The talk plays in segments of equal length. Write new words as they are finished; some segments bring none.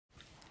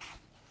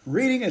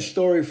Reading a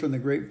story from the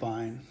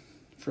grapevine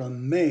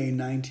from May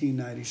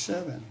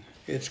 1997.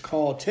 It's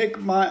called Take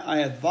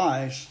My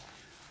Advice,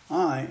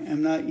 I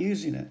Am Not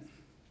Using It.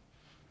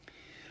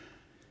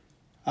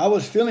 I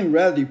was feeling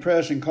rather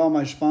depressed and called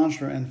my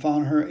sponsor and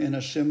found her in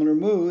a similar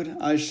mood.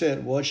 I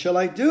said, "What shall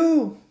I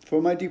do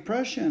for my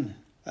depression?"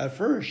 At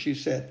first, she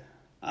said,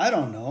 "I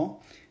don't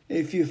know.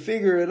 If you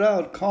figure it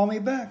out, call me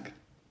back."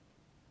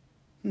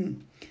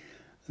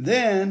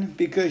 Then,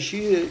 because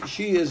she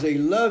is a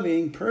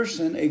loving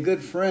person, a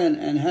good friend,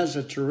 and has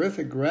a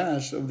terrific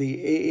grasp of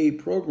the AA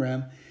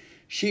program,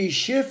 she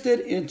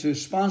shifted into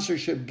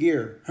sponsorship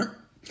gear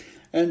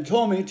and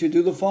told me to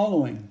do the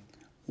following.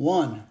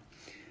 1.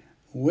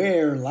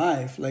 Wear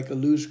life like a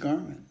loose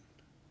garment.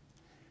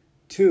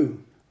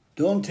 2.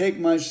 Don't take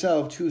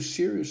myself too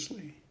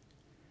seriously.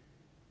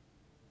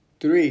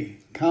 3.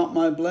 Count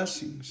my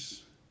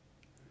blessings.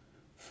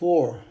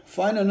 4.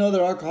 Find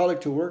another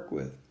alcoholic to work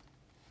with.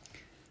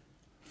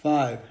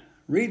 5.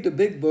 Read the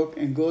big book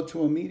and go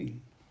to a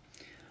meeting.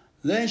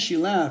 Then she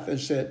laughed and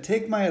said,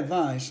 "Take my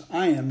advice,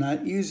 I am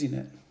not using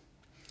it."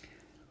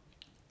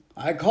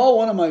 I called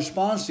one of my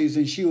sponsees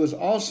and she was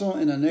also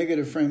in a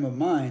negative frame of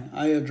mind.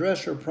 I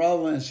addressed her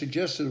problem and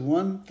suggested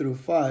 1 through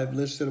 5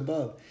 listed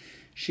above.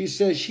 She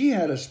said she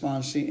had a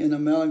sponsee in a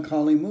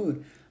melancholy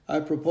mood.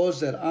 I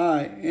proposed that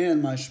I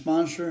and my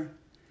sponsor,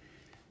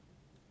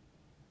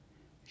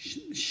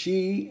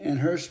 she and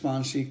her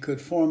sponsee could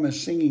form a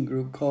singing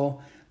group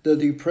called The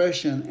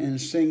Depression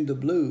and sing the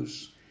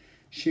blues.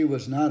 She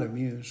was not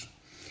amused.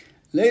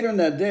 Later in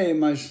that day,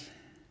 my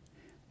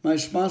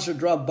sponsor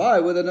dropped by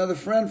with another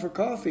friend for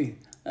coffee.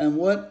 And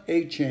what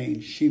a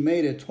change. She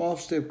made a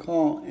 12-step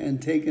call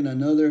and taken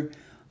another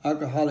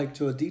alcoholic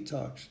to a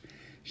detox.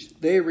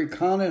 They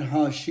recounted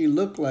how she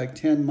looked like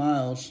 10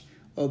 miles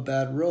of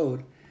bad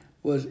road,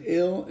 was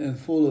ill and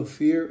full of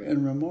fear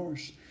and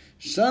remorse.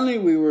 Suddenly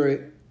we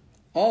were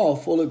all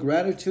full of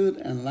gratitude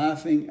and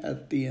laughing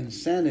at the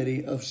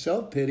insanity of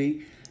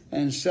self-pity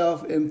and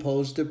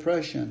self-imposed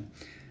depression.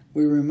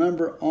 We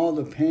remember all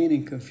the pain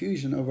and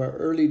confusion of our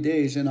early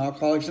days in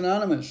Alcoholics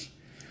Anonymous.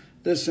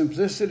 The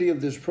simplicity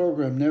of this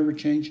program never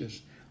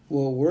changes.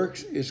 What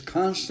works is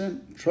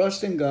constant,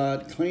 trust in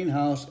God, clean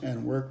house,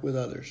 and work with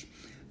others.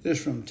 This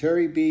is from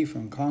Terry B.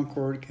 from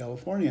Concord,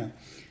 California.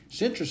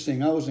 It's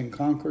interesting. I was in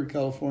Concord,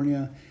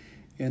 California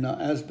in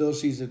As Bill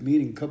Sees It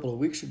meeting a couple of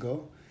weeks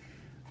ago.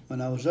 When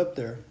I was up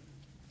there,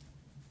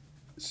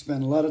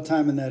 spent a lot of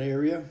time in that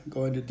area,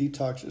 going to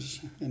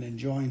detoxes and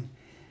enjoying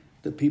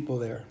the people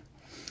there.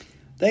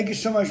 Thank you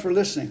so much for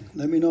listening.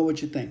 Let me know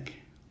what you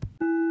think.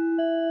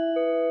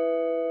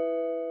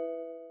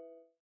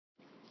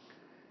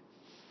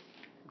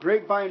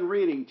 Grapevine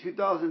Reading,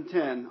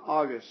 2010,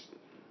 August.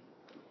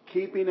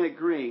 Keeping it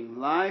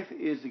green. Life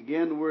is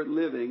again worth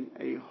living,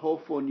 a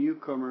hopeful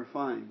newcomer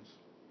finds.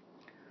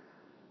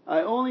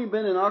 I only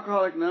been in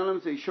Alcoholics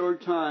Anonymous a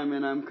short time,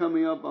 and I'm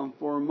coming up on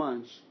 4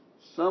 months.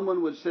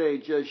 Someone would say,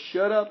 just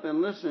shut up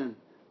and listen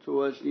to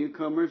us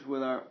newcomers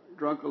with our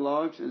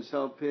drunkalogs and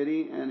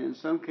self-pity, and in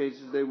some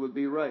cases they would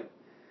be right.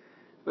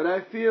 But I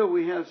feel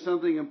we have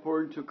something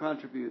important to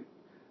contribute.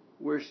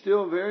 We're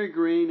still very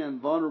green and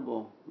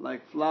vulnerable,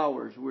 like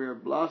flowers. We are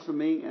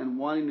blossoming and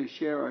wanting to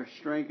share our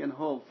strength and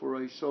hope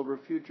for a sober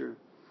future.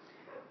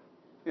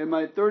 In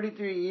my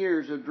 33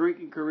 years of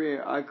drinking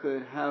career,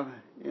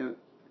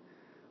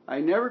 I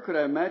never could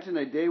imagine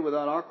a day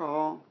without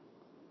alcohol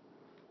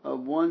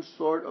of one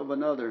sort or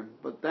another.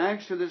 But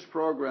thanks to this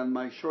program,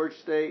 my short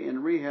stay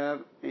in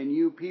rehab, and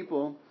you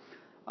people,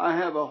 I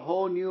have a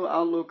whole new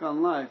outlook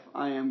on life.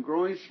 I am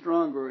growing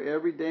stronger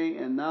every day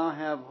and now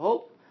have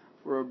hope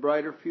for a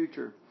brighter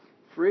future,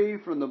 free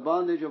from the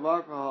bondage of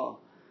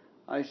alcohol.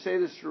 I say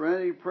the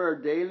Serenity Prayer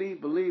daily.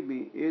 Believe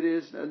me, it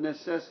is a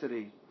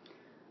necessity.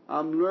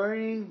 I'm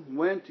learning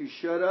when to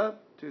shut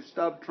up, to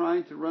stop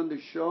trying to run the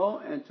show,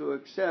 and to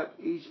accept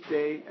each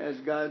day as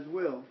God's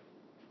will.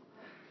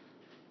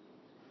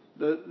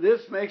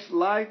 This makes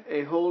life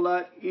a whole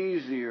lot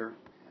easier.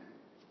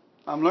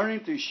 I'm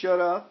learning to shut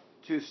up,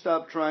 to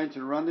stop trying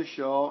to run the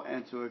show,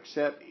 and to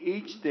accept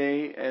each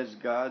day as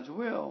God's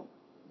will.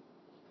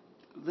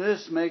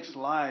 This makes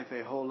life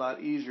a whole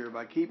lot easier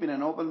by keeping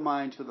an open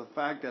mind to the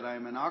fact that I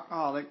am an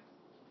alcoholic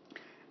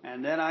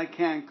and that I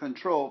can't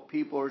control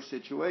people or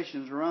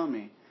situations around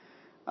me.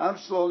 I'm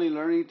slowly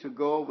learning to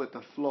go with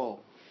the flow.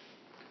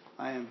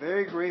 I am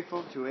very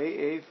grateful to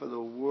AA for the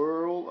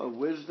world of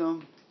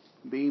wisdom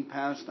being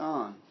passed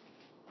on.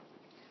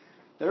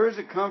 There is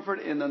a comfort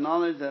in the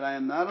knowledge that I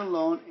am not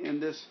alone in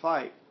this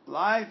fight.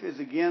 Life is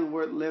again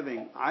worth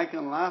living. I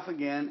can laugh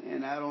again,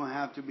 and I don't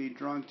have to be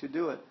drunk to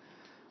do it.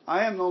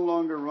 I am no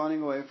longer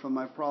running away from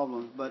my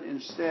problems, but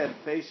instead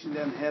facing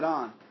them head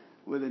on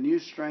with a new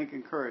strength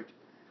and courage.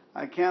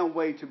 I can't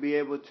wait to be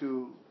able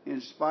to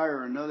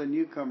inspire another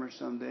newcomer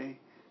someday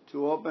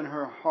to open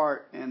her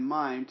heart and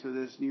mind to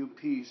this new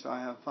peace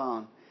I have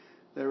found.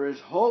 There is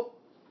hope,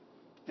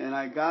 and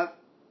I got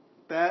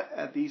that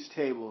at these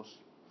tables.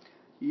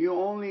 You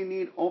only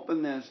need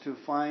openness to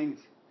find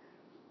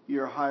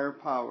your higher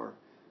power.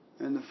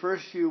 In the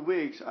first few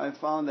weeks, I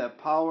found that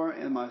power,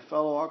 and my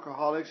fellow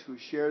alcoholics who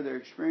shared their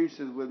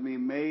experiences with me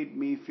made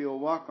me feel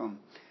welcome.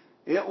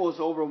 It was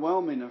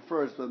overwhelming at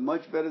first, but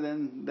much better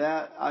than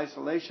that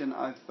isolation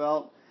I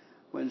felt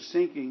when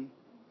sinking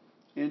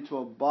into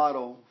a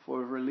bottle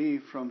for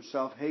relief from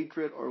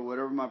self-hatred or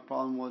whatever my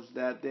problem was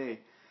that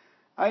day.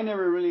 I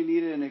never really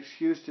needed an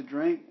excuse to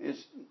drink.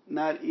 It's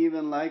not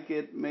even like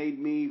it made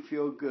me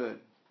feel good.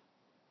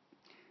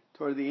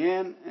 Toward the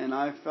end, and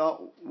I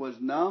felt was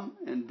numb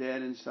and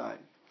dead inside.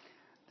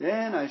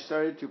 Then I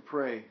started to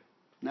pray.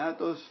 Not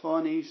those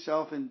funny,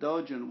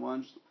 self-indulgent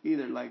ones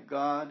either, like,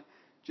 God,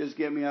 just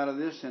get me out of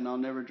this and I'll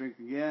never drink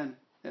again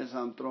as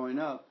I'm throwing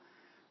up.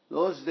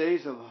 Those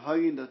days of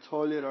hugging the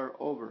toilet are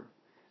over.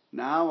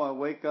 Now I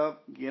wake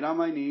up, get on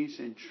my knees,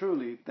 and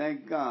truly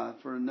thank God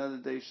for another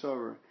day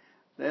sober.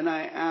 Then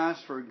I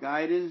ask for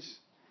guidance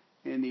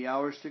in the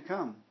hours to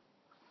come.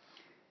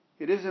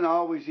 It isn't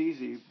always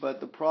easy,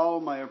 but the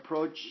problem I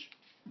approach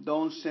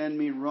don't send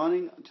me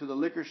running to the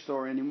liquor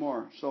store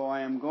anymore. So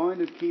I am going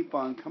to keep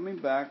on coming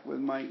back with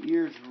my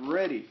ears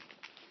ready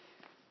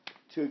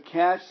to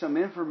catch some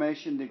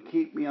information to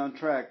keep me on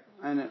track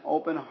and an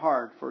open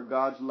heart for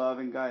God's love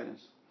and guidance.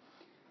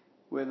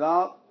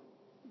 Without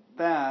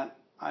that,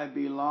 I'd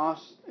be a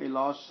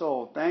lost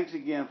soul. Thanks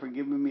again for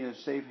giving me a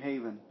safe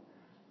haven.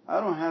 I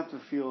don't have to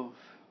feel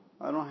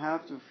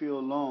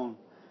alone.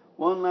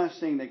 One last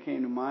thing that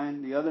came to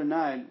mind the other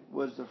night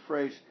was the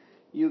phrase,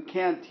 "You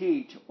can't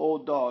teach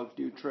old dogs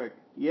new trick."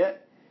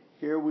 Yet,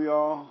 here we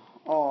all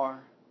are,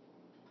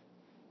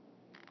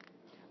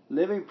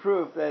 living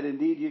proof that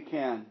indeed you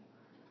can,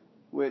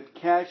 with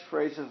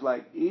catchphrases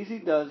like "easy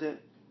does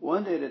it,"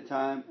 "one day at a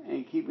time,"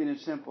 and keeping it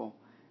simple.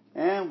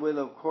 And with,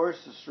 of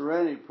course, the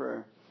Serenity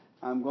Prayer.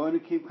 I'm going to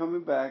keep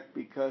coming back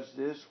because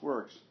this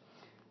works.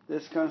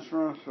 This comes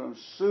from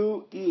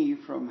Sue E.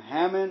 from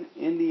Hammond,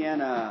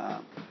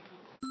 Indiana.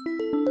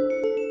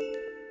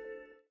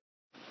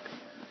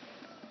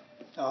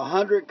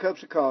 100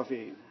 cups of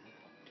coffee.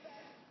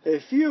 A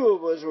few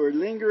of us were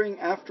lingering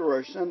after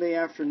our Sunday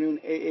afternoon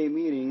AA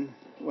meeting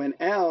when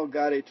Al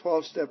got a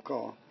 12-step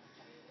call.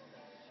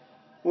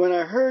 When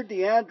I heard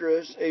the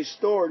address, a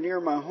store near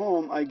my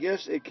home, I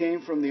guess it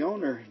came from the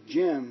owner,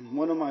 Jim,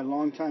 one of my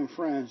longtime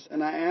friends,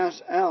 and I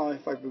asked Al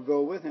if I could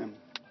go with him.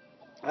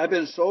 I'd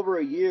been sober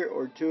a year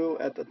or two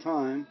at the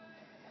time.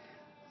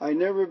 I'd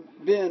never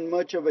been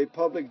much of a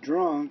public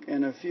drunk,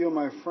 and a few of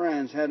my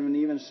friends hadn't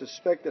even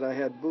suspected I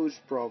had booze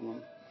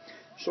problem.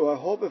 So I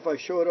hope if I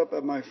showed up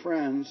at my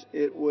friend's,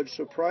 it would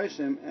surprise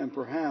him and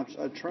perhaps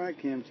attract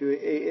him to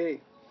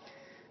AA.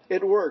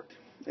 It worked.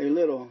 A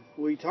little.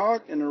 We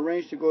talked and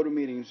arranged to go to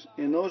meetings.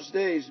 In those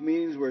days,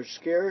 meetings were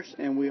scarce,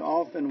 and we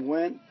often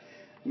went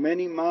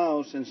many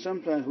miles, and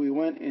sometimes we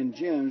went in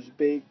Jim's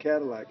big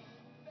Cadillac.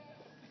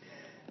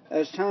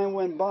 As time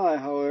went by,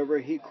 however,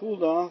 he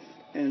cooled off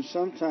and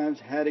sometimes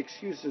had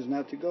excuses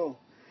not to go.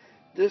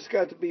 This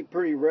got to be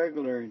pretty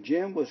regular.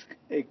 Jim was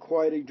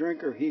quite a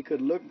drinker. He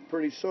could look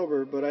pretty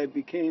sober, but I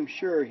became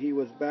sure he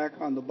was back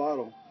on the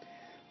bottle.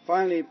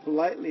 Finally,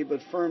 politely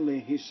but firmly,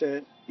 he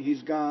said,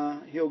 he's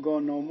gone, he'll go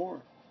no more.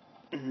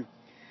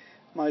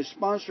 My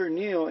sponsor,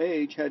 Neil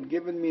H., had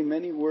given me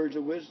many words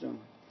of wisdom.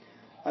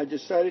 I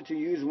decided to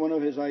use one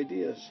of his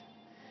ideas.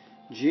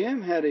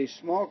 Jim had a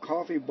small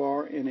coffee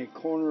bar in a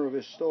corner of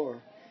his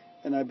store,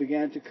 and I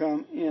began to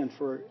come in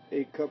for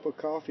a cup of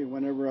coffee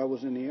whenever I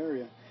was in the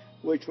area,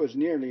 which was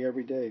nearly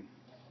every day.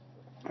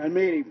 I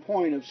made a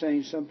point of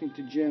saying something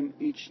to Jim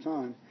each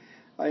time.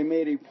 I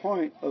made a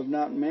point of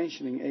not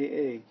mentioning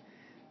AA.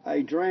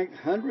 I drank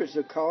hundreds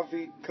of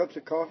cups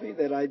of coffee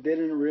that I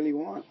didn't really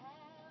want.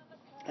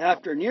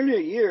 After nearly a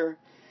year,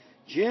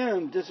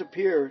 Jim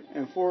disappeared,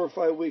 and 4 or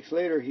 5 weeks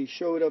later he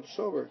showed up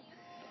sober.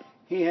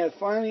 He had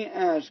finally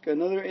asked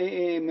another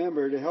AA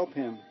member to help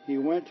him. He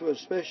went to a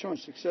special and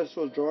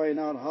successful drying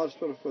out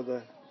hospital for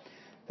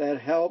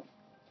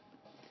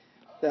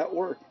that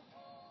worked.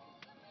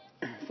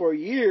 For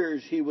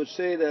years, he would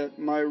say that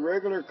my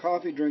regular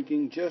coffee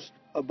drinking just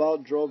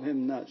about drove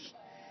him nuts.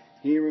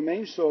 He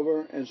remained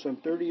sober, and some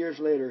 30 years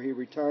later, he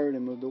retired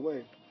and moved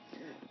away.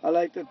 I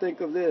like to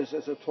think of this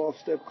as a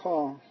 12-step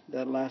call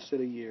that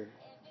lasted a year.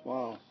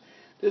 Wow.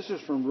 This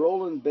is from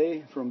Roland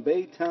Bay, from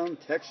Baytown,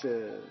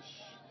 Texas.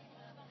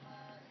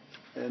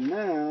 And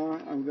now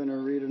I'm going to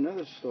read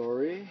another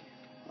story.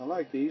 I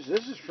like these.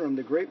 This is from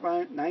the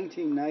Grapevine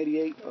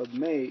 1998 of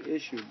May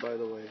issue, by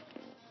the way.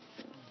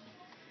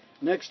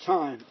 Next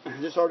Time.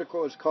 This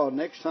article is called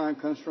Next Time,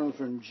 comes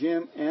from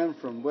Jim M.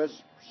 from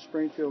West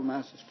Springfield,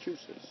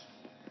 Massachusetts.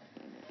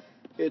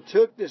 It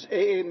took this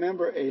AA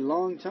member a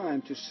long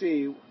time to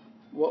see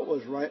what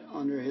was right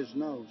under his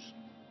nose.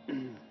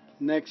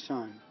 Next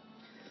time.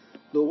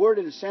 The word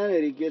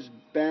insanity gets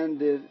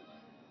bandied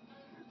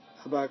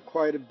about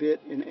quite a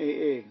bit in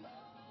AA.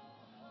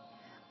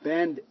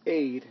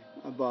 Band-aid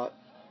about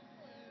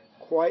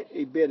quite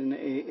a bit in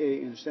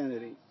AA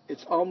insanity.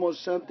 It's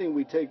almost something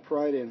we take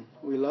pride in.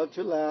 We love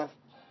to laugh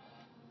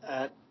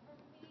at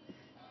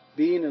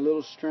being a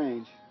little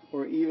strange,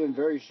 or even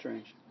very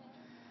strange.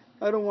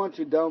 I don't want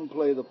to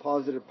downplay the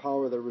positive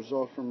power that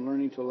results from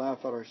learning to laugh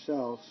at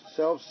ourselves.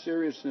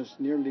 Self-seriousness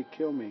nearly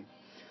killed me.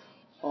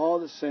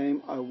 All the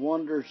same, I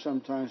wonder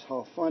sometimes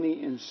how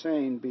funny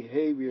insane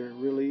behavior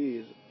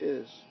really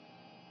is.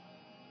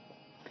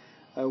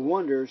 I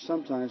wonder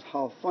sometimes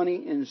how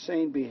funny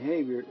insane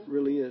behavior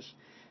really is.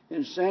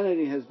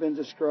 Insanity has been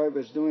described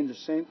as doing the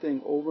same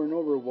thing over and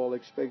over while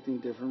expecting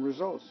different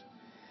results.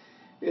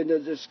 In the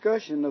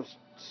discussion of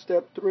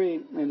Step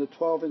 3 in the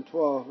 12 and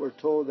 12, we're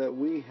told that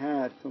we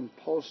had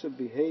compulsive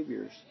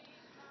behaviors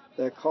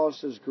that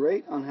caused us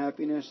great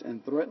unhappiness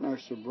and threaten our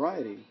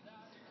sobriety,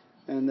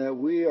 and that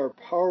we are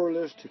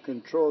powerless to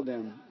control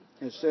them.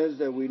 It says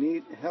that we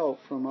need help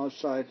from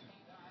outside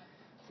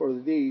for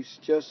these,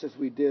 just as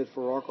we did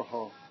for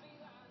alcohol.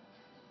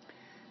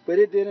 But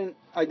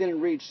I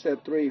didn't reach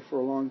Step 3 for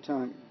a long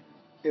time.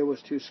 It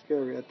was too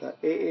scary. I thought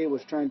AA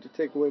was trying to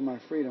take away my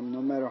freedom.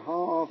 No matter how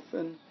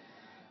often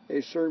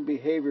a certain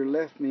behavior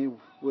left me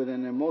with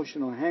an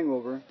emotional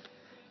hangover,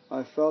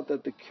 I felt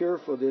that the cure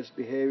for this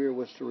behavior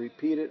was to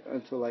repeat it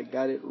until I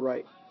got it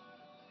right.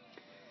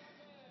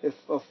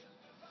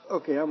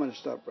 Okay, I'm going to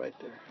stop right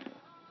there.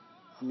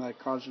 I'm not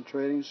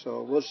concentrating,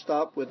 so we'll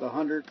stop with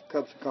 100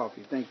 cups of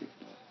coffee. Thank you.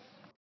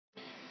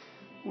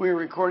 We're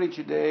recording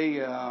today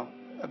a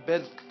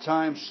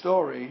bedtime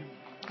story.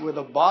 With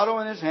a bottle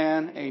in his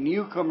hand, a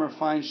newcomer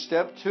finds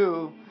Step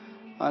 2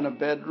 on a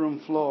bedroom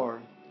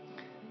floor.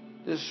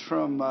 This is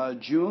from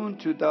June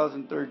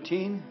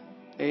 2013,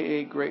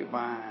 AA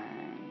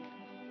Grapevine.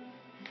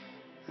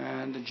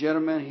 And the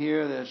gentleman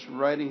here that's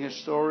writing his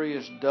story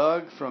is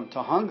Doug from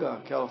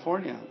Tahunga,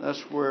 California.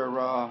 That's where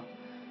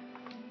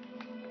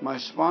my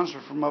sponsor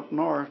from up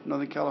north,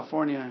 Northern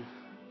California,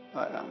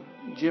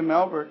 Jim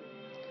Albert,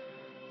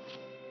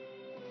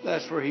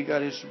 that's where he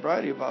got his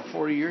sobriety about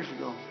 40 years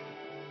ago.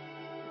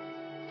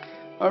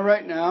 All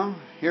right, now,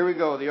 here we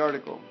go, the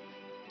article.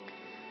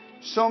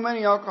 So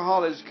many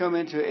alcoholics come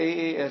into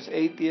AA as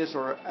atheists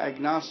or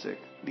agnostic.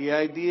 The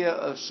idea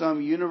of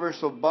some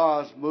universal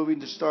boss moving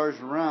the stars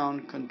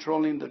around,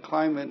 controlling the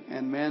climate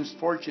and man's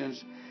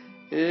fortunes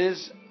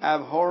is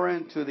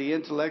abhorrent to the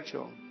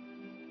intellectual.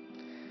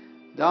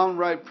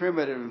 Downright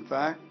primitive, in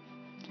fact,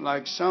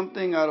 like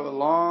something out of a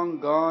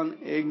long-gone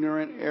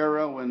ignorant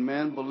era when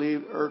men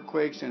believed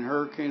earthquakes and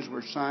hurricanes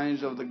were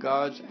signs of the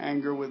gods'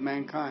 anger with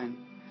mankind.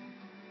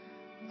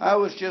 I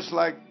was just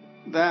like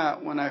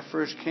that when I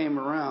first came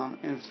around.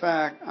 In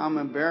fact, I'm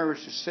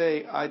embarrassed to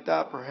say I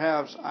thought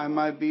perhaps I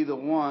might be the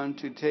one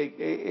to take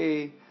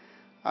AA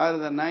out of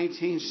the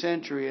 19th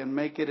century and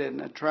make it an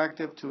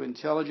attractive to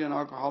intelligent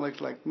alcoholics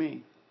like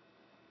me.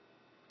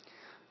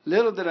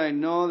 Little did I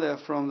know that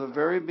from the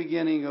very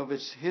beginning of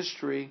its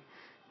history,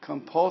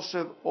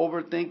 compulsive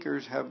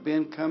overthinkers have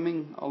been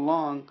coming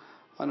along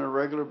on a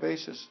regular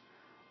basis,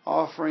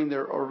 offering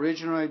their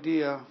original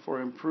idea for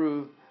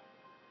improving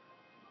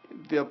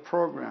the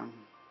program.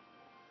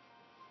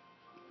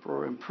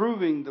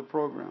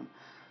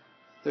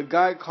 The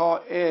guy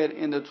called Ed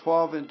in the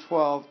 12 and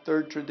 12,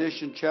 Third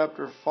Tradition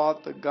chapter,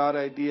 fought the God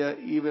idea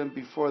even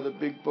before the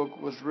big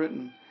book was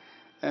written.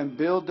 And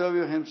Bill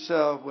W.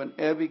 himself, when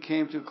Ebby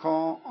came to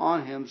call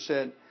on him,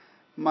 said,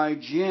 "My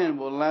gin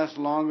will last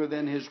longer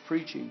than his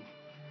preaching."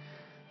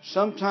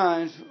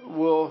 Sometimes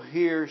we'll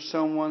hear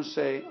someone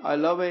say, "I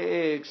love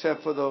AA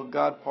except for the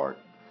God part."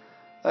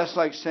 That's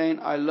like saying,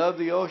 "I love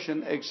the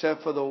ocean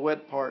except for the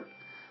wet part."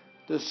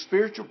 The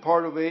spiritual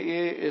part of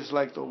AA is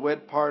like the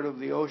wet part of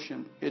the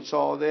ocean. It's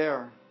all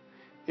there.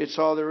 It's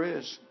all there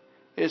is.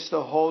 It's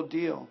the whole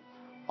deal.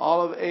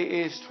 All of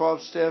AA's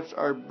 12 steps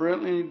are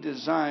brilliantly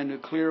designed to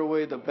clear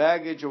away the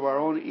baggage of our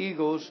own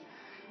egos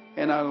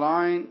and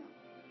align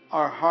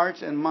our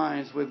hearts and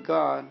minds with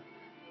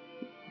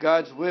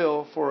God's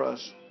will for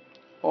us,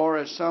 or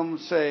as some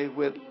say,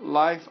 with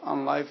life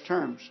on life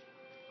terms.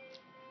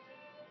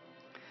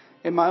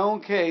 In my own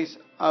case,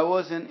 I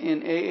wasn't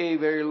in AA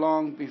very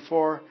long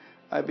before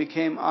it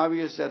became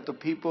obvious that the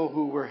people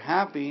who were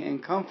happy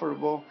and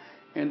comfortable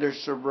in their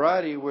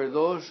sobriety were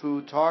those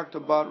who talked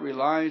about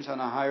reliance on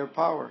a higher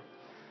power.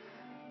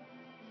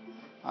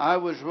 I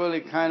was really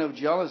kind of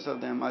jealous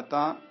of them. I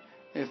thought,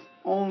 if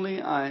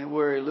only I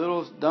were a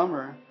little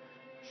dumber,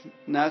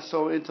 not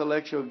so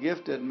intellectual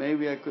gifted,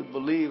 maybe I could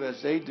believe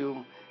as they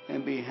do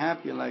and be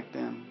happy like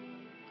them.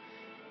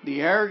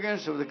 The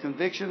arrogance of the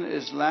conviction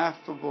is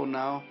laughable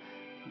now.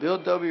 Bill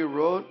W.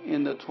 wrote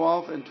in the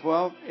 12 and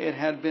 12, "It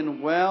had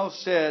been well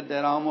said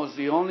that almost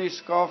the only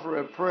scoffer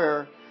at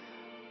prayer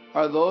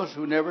are those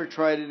who never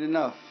tried it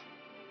enough."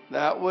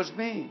 That was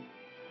me.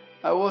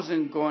 I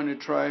wasn't going to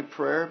try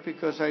prayer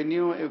because I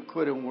knew it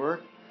couldn't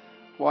work.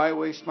 Why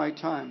waste my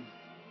time?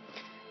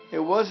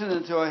 It wasn't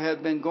until I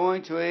had been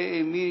going to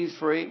AA meetings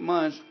for 8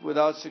 months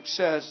without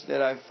success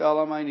that I fell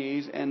on my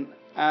knees and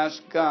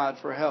asked God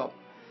for help.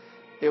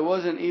 It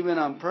wasn't even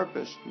on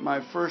purpose.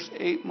 My first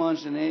 8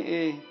 months in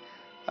AA,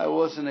 I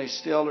wasn't a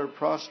stellar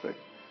prospect.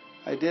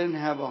 I didn't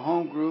have a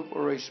home group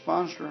or a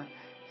sponsor,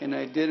 and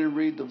I didn't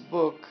read the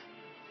book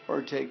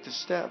or take the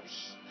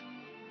steps.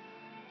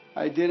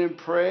 I didn't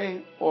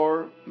pray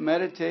or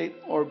meditate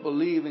or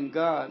believe in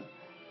God.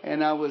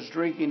 and I was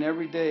drinking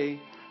every day,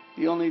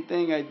 the only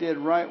thing I did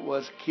right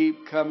was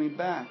keep coming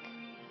back.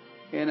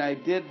 And I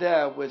did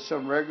that with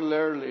some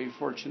regularity,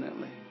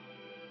 fortunately.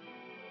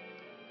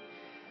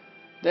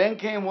 Then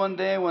came one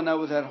day when I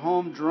was at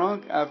home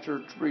drunk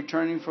after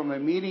returning from a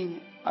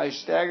meeting. I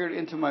staggered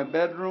into my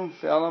bedroom,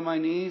 fell on my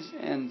knees,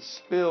 and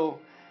spilled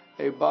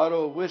a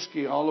bottle of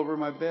whiskey all over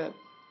my bed.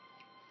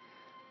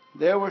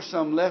 There was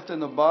some left in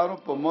the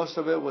bottle, but most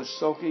of it was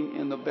soaking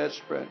in the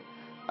bedspread.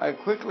 I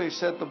quickly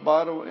set the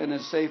bottle in a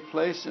safe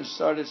place and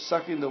started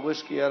sucking the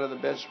whiskey out of the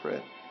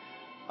bedspread.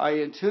 I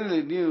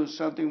intuitively knew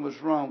something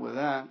was wrong with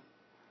that.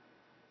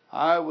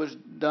 I was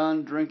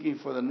done drinking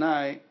for the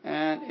night,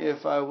 and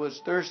if I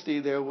was thirsty,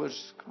 there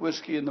was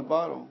whiskey in the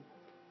bottle.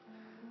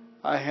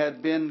 I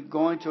had been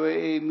going to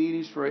AA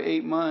meetings for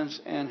 8 months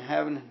and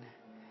haven't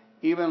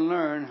even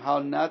learned how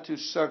not to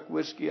suck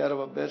whiskey out of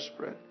a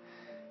bedspread.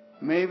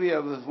 Maybe I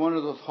was one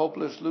of those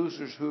hopeless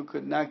losers who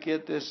could not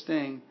get this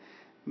thing.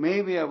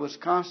 Maybe I was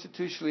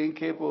constitutionally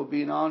incapable of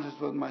being honest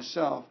with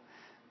myself.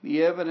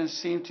 The evidence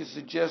seemed to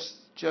suggest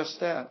just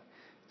that.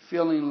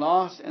 Feeling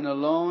lost and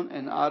alone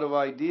and out of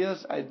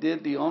ideas, I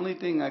did the only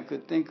thing I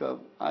could think of.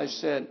 I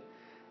said,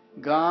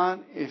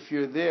 God, if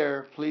you're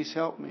there, please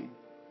help me.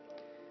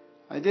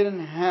 I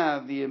didn't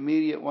have the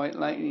immediate white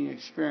lightning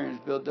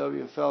experience Bill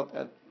W. felt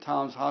at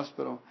Towns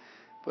Hospital,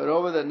 but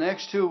over the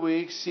next 2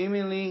 weeks,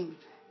 seemingly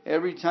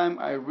every time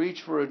I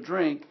reached for a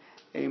drink,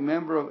 a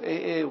member of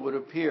AA would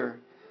appear.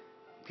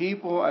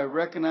 People I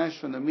recognized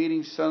from the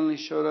meeting suddenly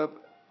showed up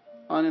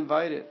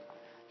uninvited.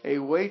 A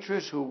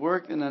waitress who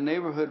worked in a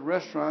neighborhood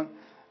restaurant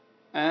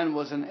and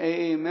was an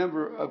AA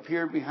member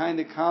appeared behind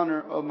the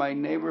counter of my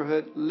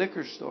neighborhood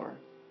liquor store.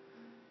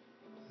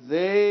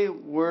 They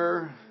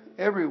were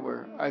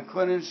everywhere. I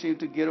couldn't seem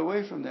to get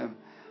away from them.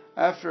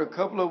 After a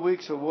couple of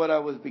weeks of what I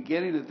was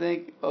beginning to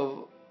think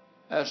of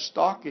as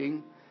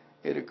stalking,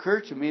 it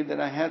occurred to me that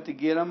I had to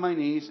get on my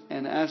knees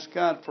and ask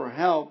God for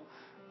help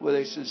with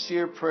a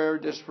sincere prayer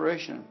of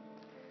desperation.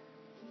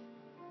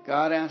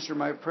 God answered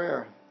my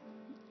prayer.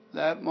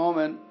 That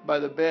moment by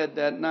the bed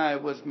that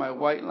night was my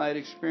white light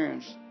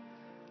experience.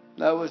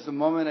 That was the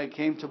moment I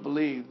came to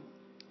believe.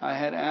 I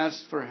had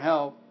asked for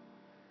help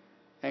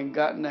and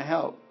gotten the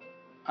help.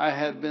 I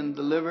had been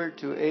delivered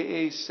to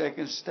AA's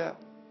second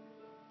step.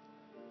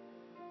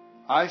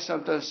 I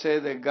sometimes say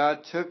that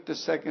God took the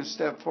second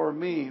step for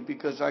me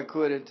because I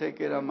couldn't take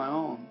it on my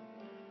own.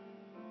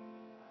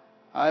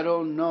 I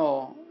don't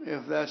know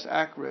if that's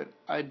accurate.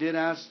 I did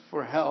ask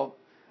for help.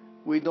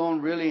 We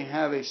don't really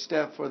have a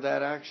step for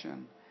that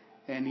action.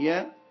 And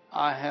yet,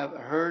 I have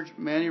heard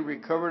many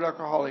recovered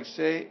alcoholics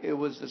say it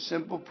was the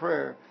simple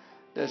prayer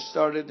that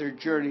started their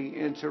journey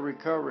into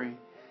recovery.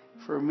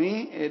 For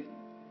me, it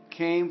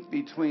came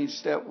between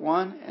step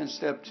 1 and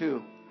step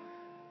 2.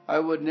 I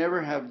would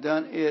never have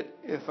done it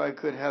if I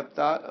could have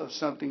thought of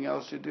something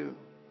else to do.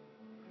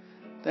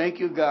 Thank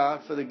you,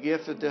 God, for the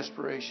gift of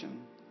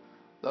desperation.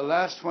 The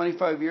last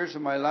 25 years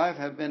of my life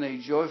have been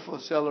a joyful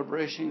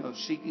celebration of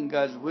seeking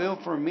God's will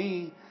for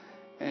me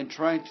and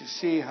trying to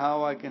see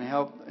how I can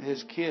help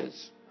His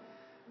kids.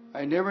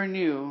 I never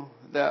knew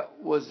that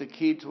was the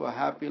key to a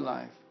happy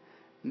life.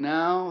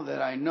 Now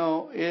that I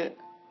know it,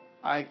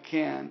 I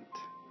can't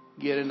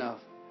get enough.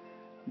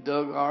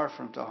 Doug R.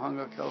 from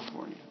Tahunga,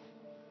 California.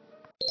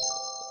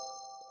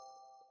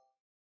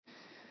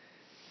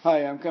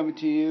 Hi, I'm coming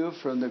to you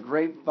from the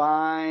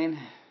Grapevine,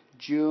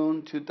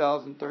 June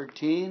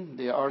 2013.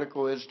 The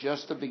article is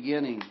Just the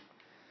Beginning.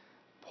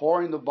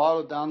 Pouring the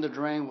bottle down the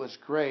drain was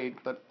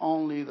great, but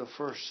only the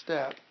first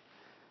step.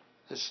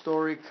 The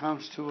story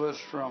comes to us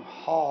from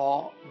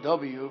Hall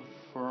W.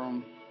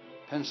 from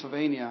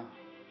Pennsylvania.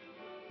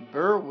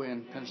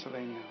 Berwyn,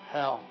 Pennsylvania.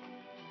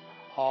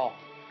 Hall.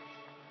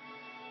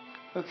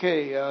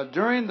 Okay,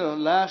 during the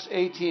last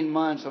 18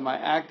 months of my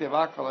active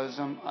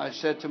alcoholism, I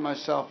said to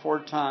myself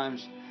 4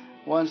 times,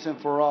 once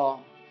and for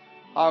all,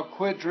 I'll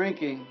quit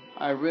drinking.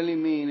 I really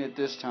mean it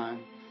this time.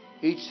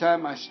 Each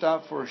time I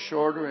stopped for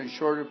shorter and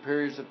shorter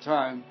periods of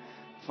time.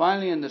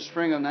 Finally, in the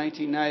spring of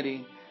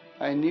 1990,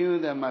 I knew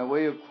that my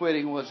way of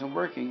quitting wasn't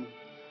working.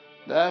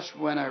 That's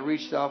when I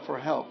reached out for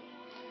help.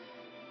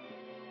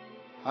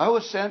 I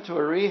was sent to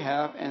a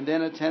rehab and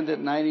then attended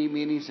 90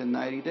 meetings in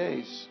 90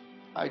 days.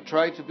 I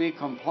tried to be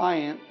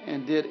compliant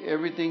and did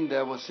everything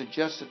that was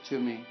suggested to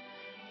me.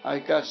 I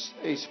got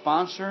a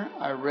sponsor,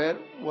 I read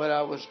what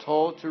I was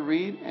told to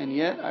read, and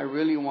yet I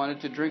really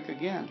wanted to drink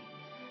again.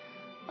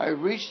 I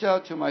reached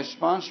out to my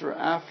sponsor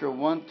after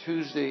one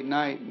Tuesday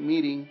night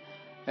meeting,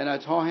 and I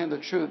told him the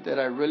truth that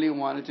I really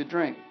wanted to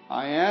drink.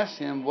 I asked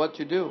him what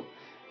to do,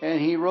 and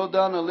he wrote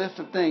down a list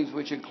of things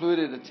which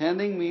included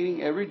attending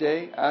meeting every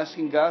day,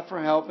 asking God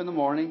for help in the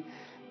morning,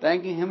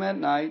 thanking Him at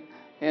night,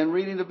 and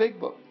reading the big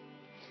book.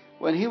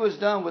 When he was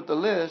done with the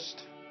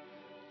list,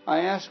 I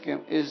asked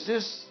him, is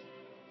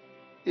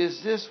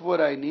this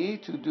what I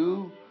need to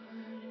do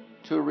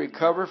to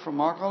recover from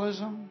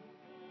alcoholism?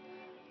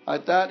 I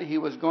thought he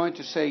was going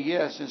to say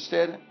yes.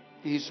 Instead,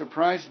 he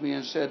surprised me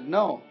and said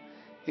no.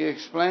 He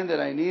explained that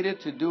I needed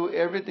to do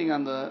everything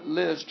on the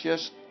list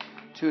just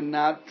to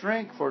not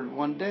drink for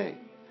one day.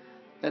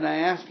 Then I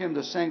asked him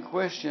the same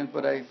question,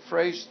 but I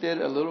phrased it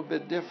a little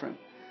bit different.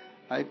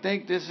 I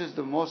think this is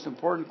the most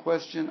important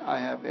question I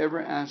have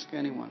ever asked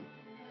anyone.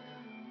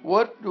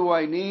 What do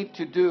I need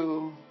to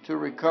do to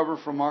recover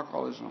from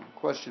alcoholism?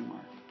 Question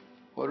mark.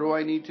 What do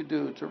I need to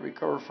do to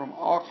recover from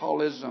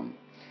alcoholism?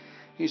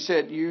 He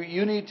said,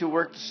 you need to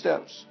work the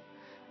steps.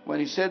 When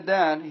he said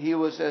that, he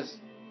was as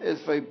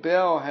if a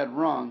bell had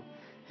rung.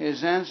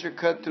 His answer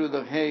cut through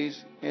the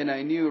haze, and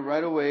I knew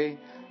right away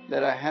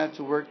that I had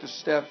to work the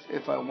steps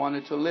if I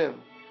wanted to live.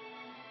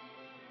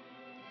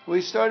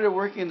 We started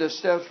working the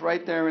steps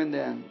right there and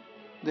then,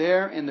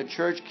 there in the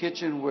church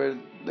kitchen where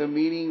the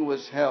meeting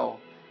was held.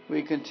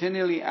 We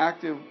continually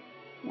active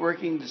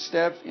working the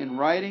steps in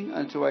writing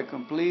until I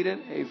completed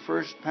a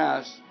first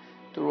pass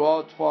through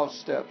all 12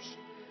 steps.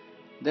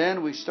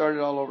 Then we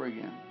started all over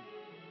again.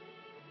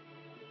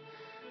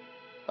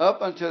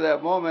 Up until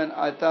that moment,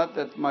 I thought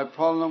that my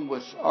problem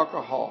was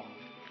alcohol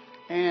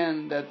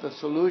and that the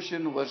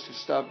solution was to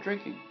stop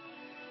drinking.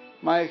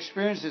 My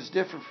experience is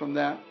different from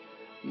that.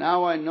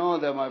 Now I know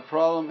that my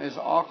problem is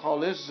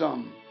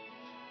alcoholism,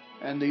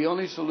 and the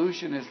only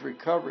solution is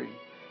recovery,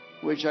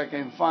 which I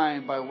can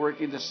find by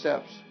working the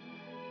steps.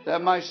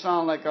 That might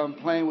sound like I'm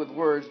playing with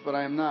words, but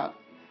I am not.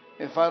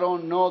 If I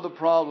don't know the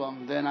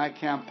problem, then I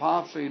can't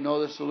possibly know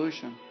the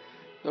solution.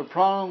 The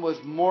problem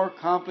was more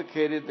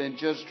complicated than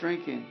just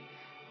drinking.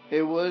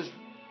 It was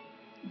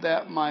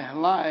that my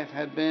life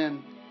had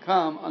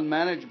become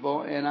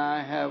unmanageable, and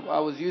I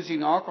was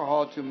using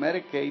alcohol to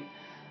medicate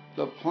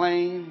the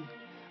pain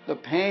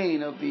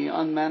of the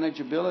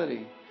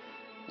unmanageability.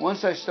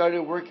 Once I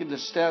started working the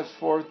steps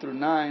 4 through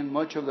 9,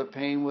 much of the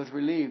pain was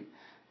relieved,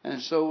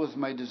 and so was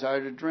my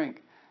desire to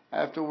drink.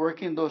 After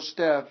working those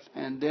steps,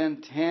 and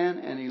then 10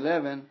 and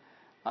 11,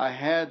 I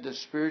had the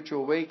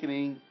spiritual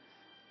awakening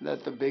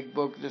that the big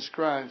book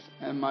describes,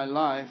 and my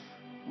life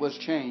was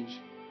changed.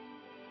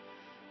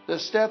 The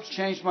steps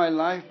changed my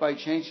life by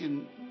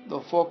changing the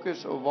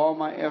focus of all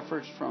my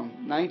efforts.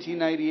 From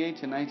 1998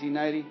 to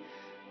 1990,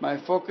 my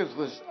focus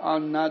was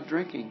on not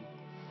drinking.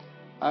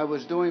 I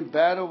was doing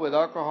battle with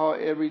alcohol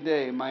every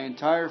day. My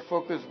entire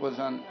focus was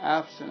on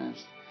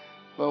abstinence.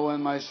 But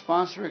when my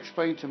sponsor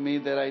explained to me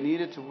that I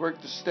needed to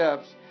work the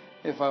steps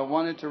if I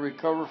wanted to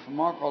recover from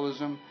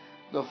alcoholism,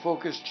 the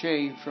focus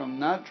changed from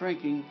not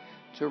drinking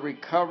to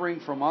recovering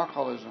from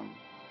alcoholism.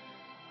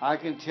 I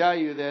can tell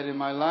you that in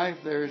my life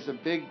there is a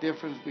big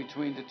difference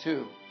between the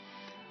two.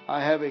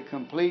 I have a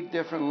complete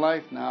different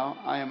life now.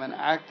 I am an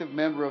active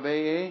member of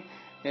AA,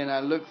 and I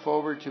look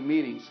forward to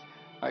meetings.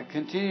 I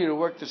continue to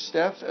work the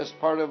steps as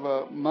part of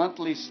a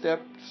monthly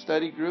step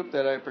study group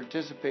that I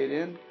participate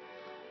in.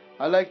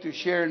 I like to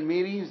share in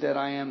meetings that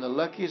I am the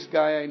luckiest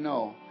guy I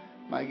know.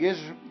 My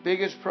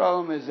biggest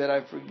problem is that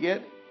I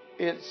forget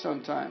it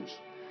sometimes.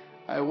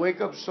 I wake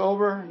up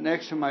sober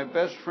next to my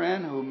best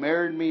friend who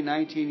married me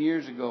 19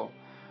 years ago.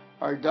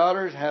 Our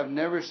daughters have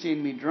never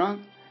seen me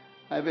drunk.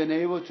 I've been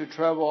able to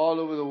travel all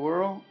over the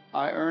world.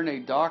 I earn a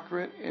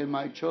doctorate in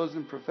my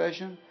chosen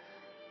profession.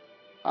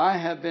 I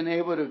have been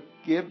able to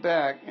give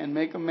back and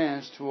make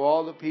amends to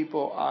all the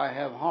people I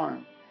have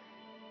harmed.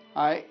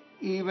 I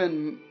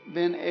even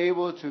been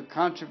able to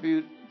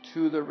contribute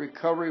to the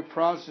recovery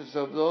process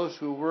of those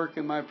who work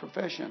in my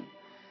profession.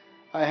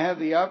 I have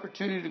the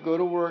opportunity to go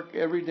to work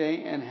every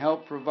day and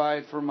help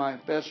provide for my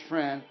best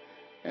friend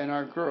and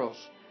our girls.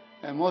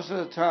 And most of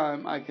the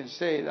time I can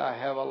say that I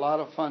have a lot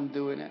of fun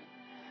doing it.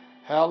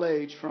 Hal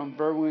H. from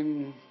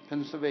Berwyn,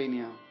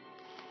 Pennsylvania.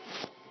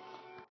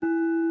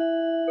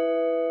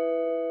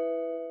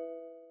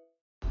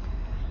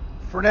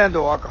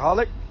 Fernando,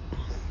 alcoholic.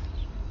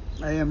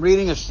 I am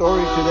reading a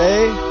story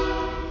today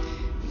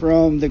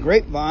from the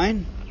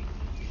Grapevine.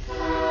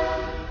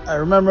 I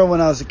remember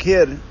when I was a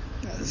kid,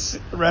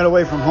 I ran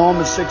away from home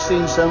at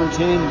 16,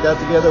 17, got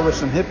together with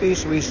some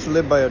hippies. We used to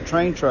live by a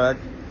train track.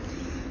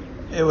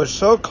 It was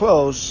so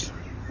close.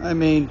 I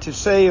mean, to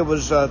say it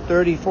was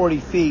 30, 40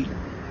 feet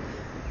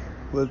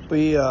would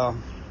be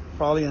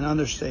probably an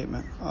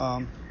understatement.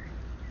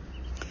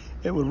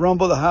 It would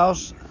rumble the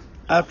house.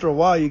 After a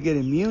while, you get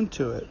immune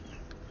to it.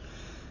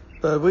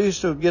 But we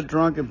used to get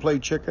drunk and play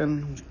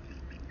chicken,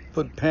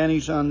 put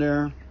panties on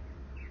there,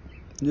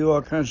 do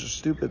all kinds of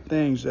stupid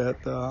things that,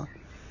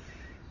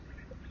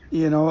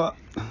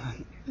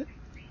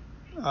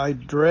 I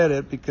dread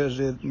it because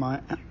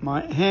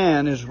my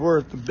hand is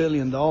worth $1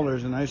 billion,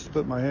 and I used to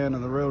put my hand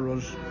on the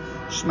railroads,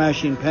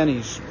 smashing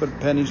pennies, put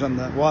pennies on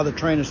while the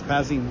train is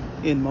passing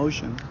in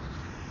motion.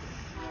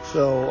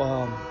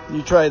 So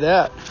you try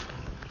that.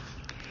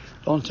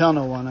 Don't tell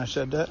no one I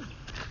said that.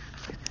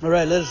 All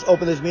right, let's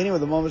open this meeting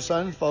with a moment of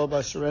silence, followed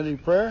by serenity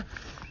prayer.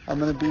 I'm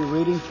going to be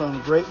reading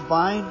from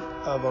Grapevine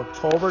of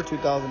October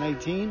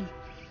 2018.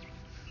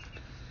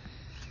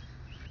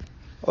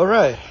 All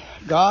right,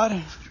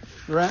 God,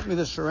 grant me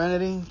the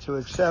serenity to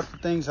accept the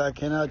things I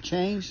cannot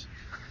change,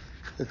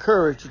 the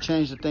courage to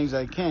change the things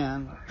I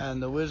can,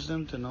 and the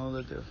wisdom to know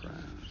the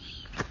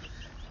difference.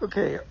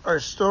 Okay,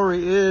 our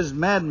story is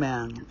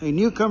Madman. A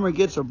newcomer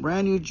gets a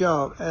brand new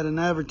job at an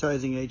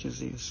advertising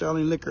agency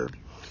selling liquor.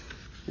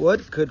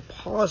 What could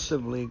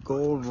possibly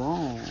go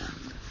wrong?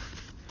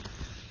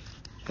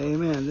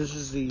 Amen. This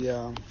is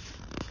the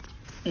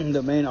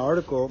main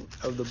article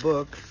of the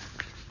book.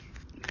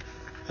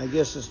 I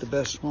guess it's the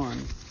best one.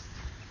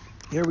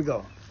 Here we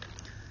go.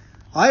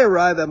 I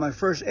arrived at my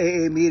first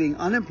AA meeting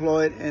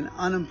unemployed and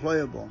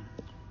unemployable.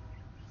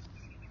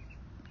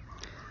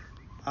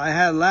 I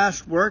had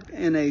last worked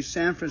in a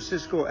San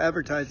Francisco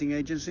advertising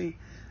agency.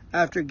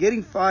 After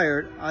getting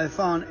fired, I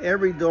found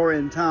every door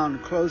in town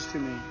closed to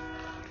me.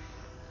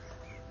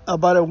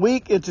 About a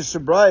week into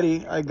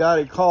sobriety, I got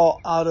a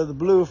call out of the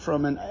blue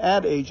from an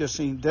ad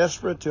agency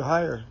desperate to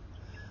hire.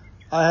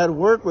 I had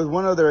worked with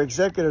one of their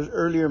executives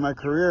earlier in my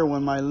career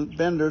when my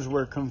vendors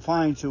were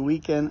confined to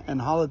weekend and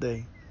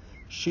holiday.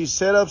 She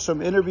set up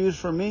some interviews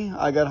for me.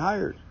 I got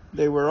hired.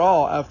 They were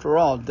all, after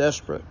all,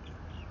 desperate.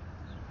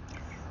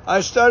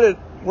 I started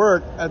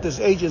work at this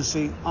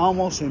agency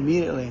almost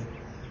immediately.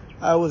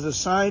 I was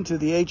assigned to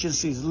the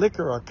agency's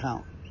liquor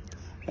account,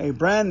 a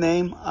brand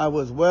name I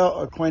was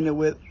well acquainted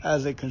with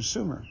as a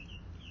consumer.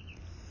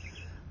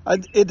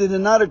 It did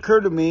not occur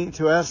to me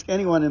to ask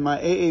anyone in my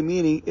AA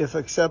meeting if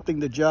accepting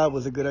the job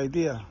was a good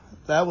idea.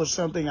 That was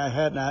something I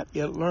had not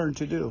yet learned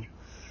to do.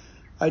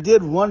 I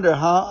did wonder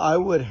how I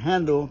would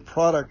handle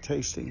product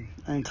tasting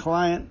and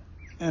client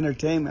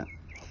entertainment.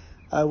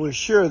 I was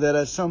sure that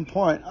at some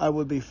point I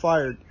would be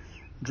fired.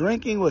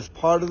 Drinking was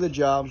part of the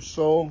job,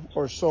 so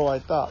I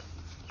thought.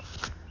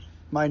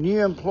 My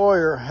new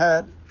employer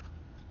had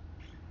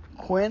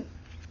Quint,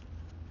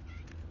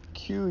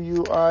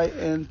 Quint,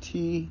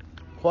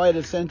 Quite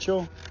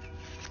Essential,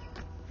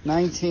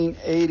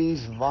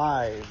 1980s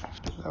vibe.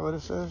 Is that what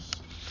it says?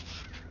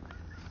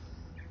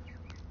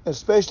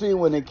 Especially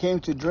when it came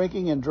to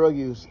drinking and drug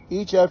use.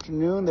 Each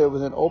afternoon there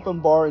was an open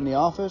bar in the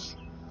office.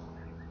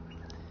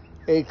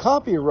 A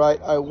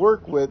copyright I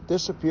worked with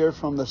disappeared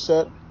from the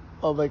set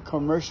of a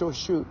commercial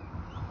shoot.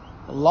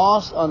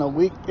 Lost on a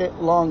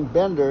week-long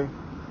bender,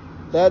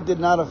 that did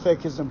not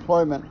affect his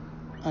employment.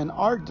 An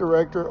art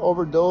director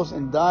overdosed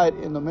and died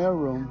in the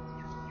mailroom,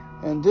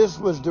 and this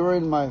was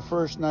during my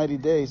first 90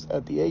 days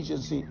at the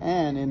agency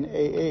and in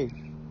AA.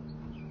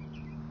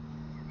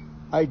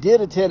 I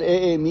did attend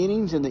AA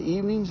meetings in the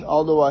evenings,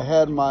 although I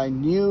had my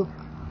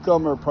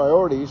newcomer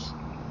priorities.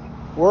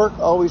 Work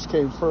always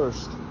came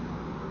first.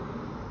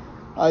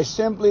 I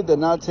simply did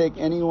not take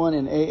anyone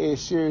in AA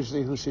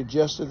seriously who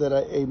suggested that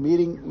a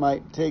meeting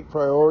might take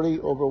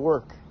priority over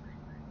work.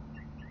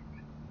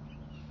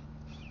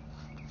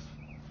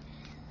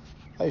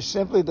 I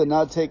simply did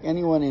not take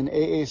anyone in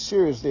AA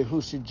seriously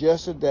who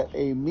suggested that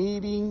a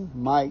meeting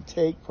might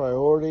take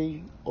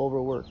priority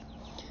over work.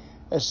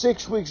 At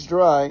 6 weeks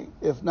dry,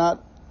 if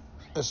not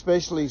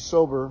especially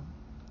sober,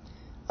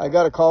 I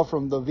got a call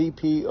from the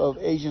VP of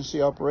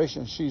agency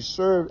operations. She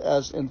served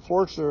as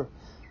enforcer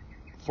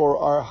for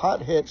our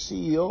hothead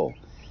CEO.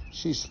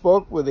 She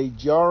spoke with a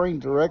jarring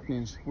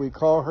directness. We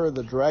call her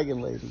the Dragon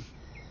Lady.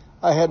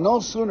 I had no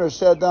sooner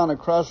sat down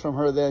across from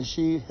her than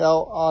she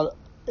held out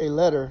a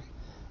letter.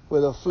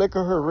 With a flick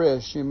of her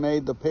wrist, she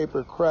made the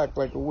paper crack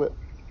like a whip.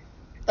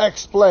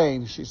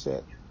 Explain, she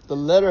said. The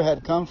letter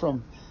had come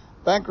from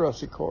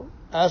bankruptcy court,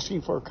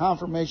 asking for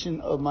confirmation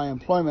of my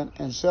employment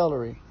and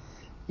salary.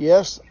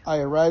 Yes, I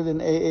arrived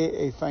in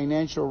AA a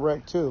financial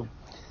wreck too.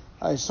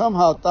 I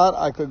somehow thought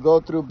I could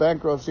go through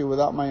bankruptcy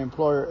without my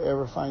employer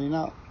ever finding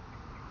out.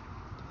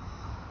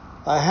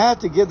 I had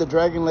to give the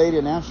Dragon Lady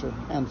an answer,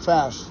 and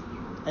fast.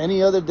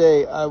 Any other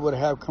day, I would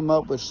have come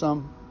up with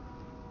some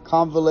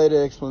convoluted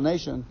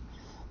explanation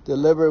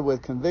delivered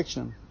with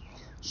conviction.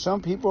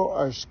 Some people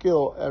are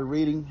skilled at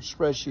reading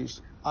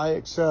spreadsheets. I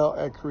excel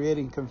at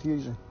creating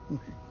confusion.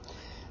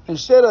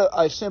 Instead,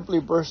 I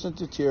simply burst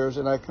into tears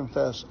and I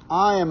confess,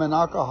 I am an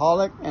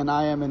alcoholic and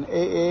I am in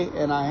AA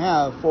and I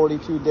have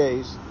 42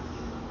 days.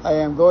 I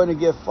am going to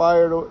get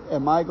fired.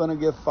 Am I going to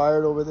get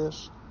fired over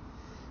this?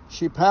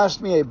 She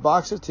passed me a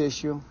box of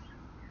tissue.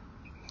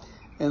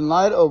 In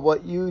light of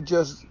what you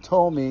just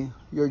told me,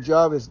 your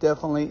job is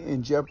definitely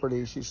in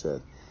jeopardy, she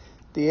said.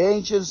 The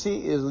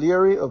agency is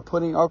leery of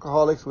putting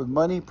alcoholics with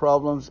money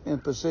problems in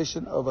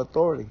position of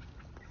authority.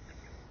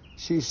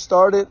 She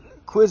started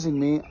quizzing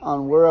me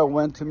on where I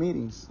went to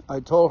meetings.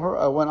 I told her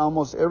I went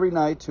almost every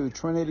night to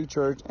Trinity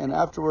Church and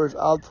afterwards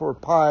out for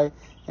pie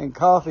and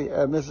coffee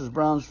at Mrs.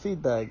 Brown's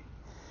feedbag.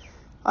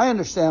 I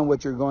understand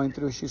what you're going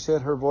through, she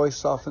said, her voice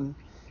softened.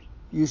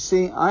 You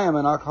see, I am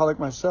an alcoholic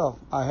myself.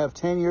 I have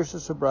 10 years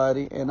of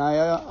sobriety, and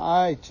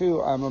I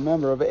too, am a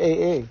member of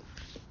AA.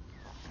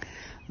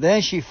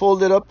 Then she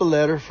folded up the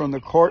letter from the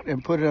court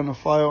and put it on a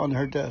file on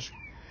her desk.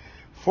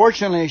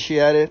 Fortunately,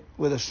 she added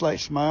with a slight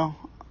smile,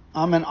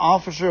 I'm an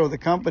officer of the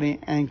company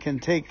and can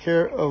take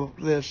care of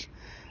this.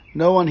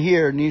 No one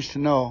here needs to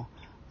know.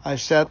 I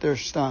sat there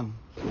stunned.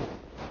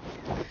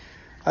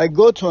 I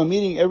go to a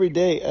meeting every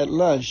day at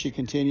lunch, she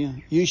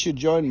continued. You should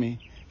join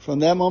me. From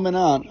that moment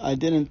on, I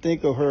didn't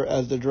think of her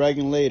as the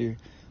Dragon Lady.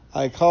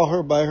 I call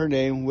her by her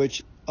name,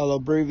 which I'll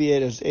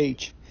abbreviate as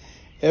H.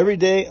 Every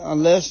day,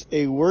 unless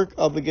a work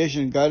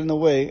obligation got in the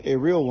way, a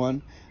real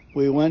one,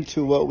 we went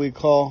to what we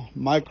call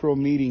micro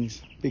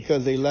meetings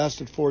because they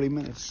lasted 40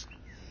 minutes.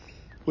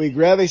 We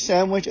grabbed a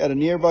sandwich at a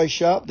nearby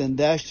shop, then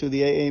dashed to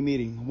the AA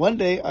meeting. One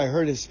day, I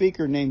heard a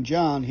speaker named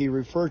John. He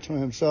referred to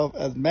himself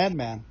as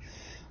Madman.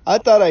 I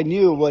thought I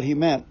knew what he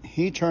meant.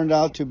 He turned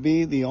out to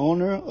be the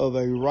owner of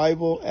a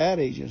rival ad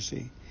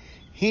agency.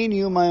 He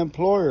knew my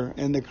employer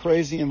and the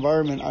crazy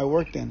environment I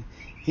worked in.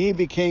 He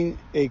became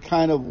a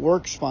kind of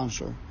work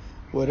sponsor.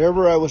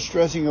 Whatever I was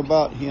stressing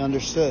about, he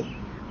understood.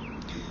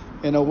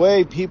 In a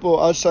way,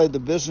 people outside the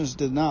business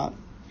did not.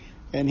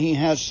 And he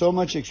had so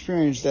much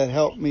experience that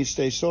helped me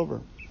stay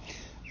sober.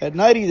 At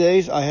 90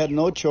 days, I had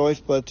no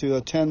choice but to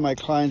attend my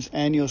client's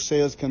annual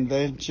sales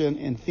convention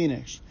in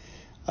Phoenix.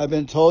 I've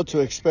been told to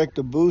expect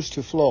the booze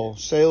to flow.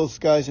 Sales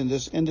guys in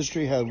this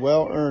industry had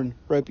well-earned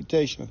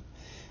reputation.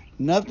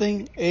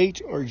 Nothing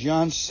H or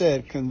John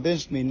said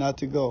convinced me not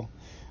to go.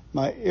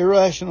 My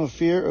irrational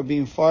fear of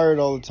being fired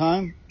all the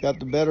time got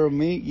the better of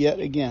me yet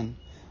again.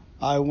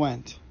 I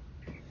went.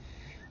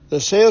 The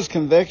sales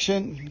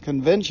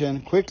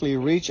convention quickly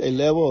reached a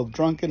level of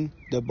drunken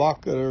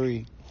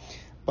debauchery.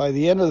 By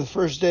the end of the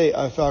first day,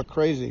 I felt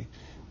crazy.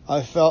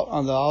 I felt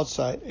on the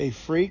outside a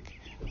freak.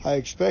 I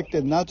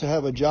expected not to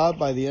have a job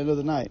by the end of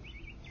the night.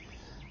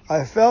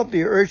 I felt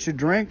the urge to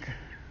drink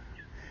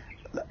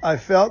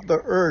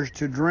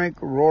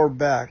roar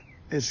back.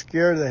 It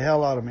scared the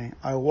hell out of me.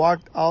 I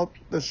walked out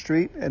the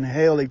street and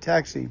hailed a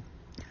taxi.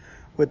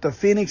 With the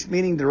Phoenix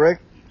meeting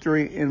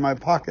directory in my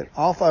pocket,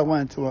 off I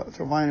went to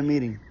find a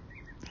meeting.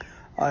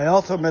 I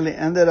ultimately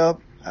ended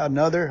up at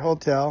another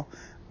hotel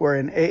where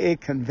an AA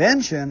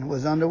convention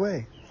was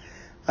underway.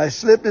 I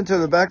slipped into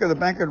the back of the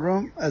banquet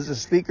room as the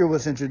speaker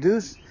was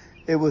introduced.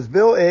 It was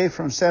Bill A.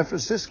 from San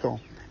Francisco,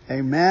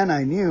 a man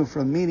I knew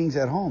from meetings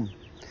at home.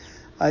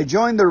 I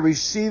joined the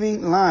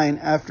receiving line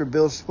after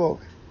Bill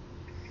spoke.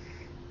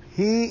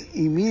 He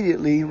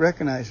immediately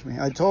recognized me.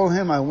 I told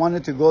him I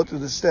wanted to go through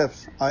the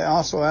steps. I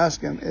also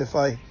asked him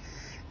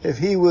if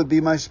he would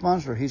be my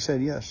sponsor. He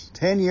said yes.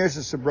 10 years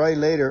of sobriety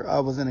later, I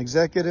was an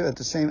executive at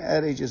the same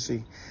ad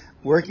agency,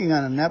 working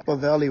on a Napa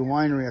Valley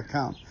winery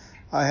account.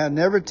 I had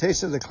never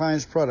tasted the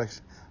client's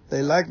products.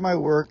 They liked my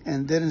work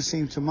and didn't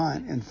seem to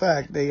mind. In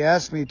fact, they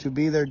asked me to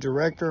be their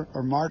director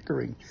or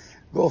marketing.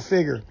 Go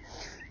figure.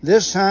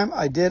 This time,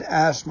 I did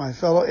ask my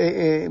fellow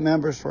AA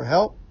members for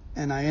help,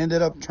 and I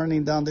ended up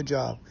turning down the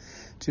job.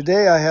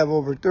 Today, I have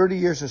over 30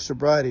 years of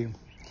sobriety.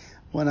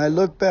 When I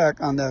look back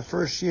on that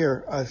first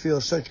year, I feel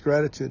such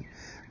gratitude.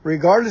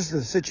 Regardless of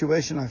the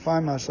situation I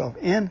find myself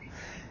in,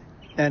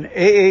 and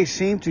AA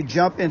seemed to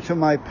jump into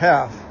my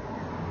path.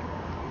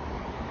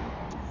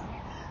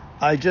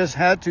 I just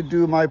had to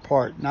do my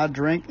part, not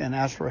drink and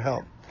ask for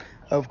help.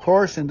 Of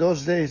course, in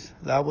those days,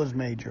 that was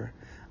major.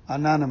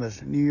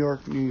 Anonymous, New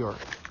York, New York.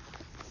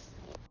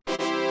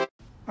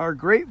 Our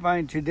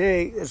grapevine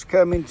today is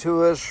coming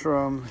to us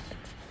from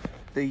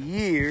the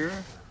year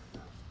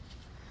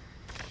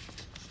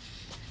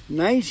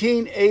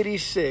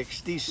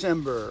 1986,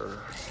 December.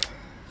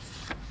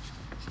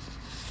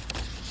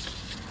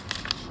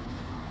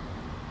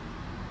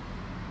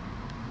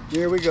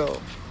 Here we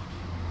go.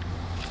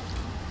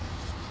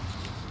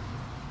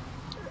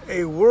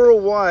 A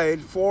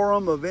worldwide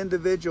forum of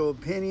individual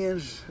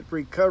opinions,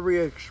 recovery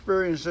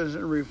experiences,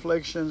 and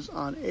reflections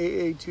on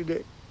AA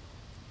today.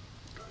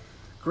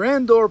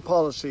 Grand Door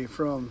Policy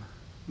from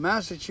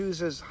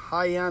Massachusetts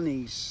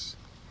Hyannis.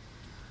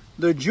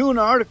 The June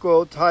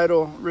article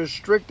titled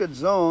Restricted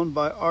Zone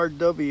by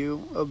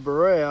R.W. of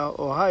Berea,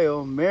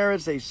 Ohio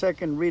merits a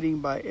second reading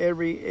by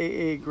every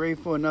AA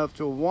grateful enough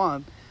to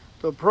want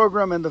the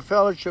program and the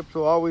fellowship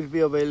to always be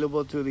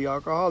available to the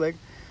alcoholic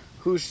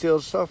who still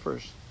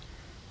suffers.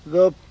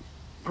 The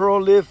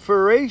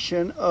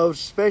proliferation of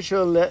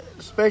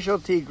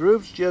specialty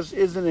groups just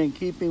isn't in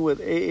keeping with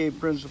AA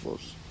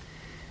principles.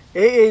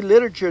 AA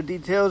literature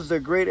details the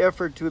great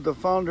effort to the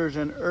founders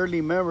and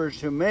early members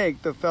to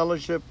make the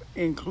fellowship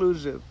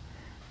inclusive.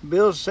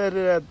 Bill said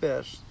it at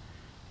best.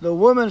 The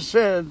woman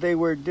said they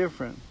were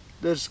different.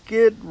 The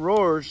skid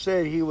rower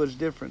said he was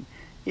different.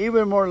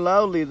 Even more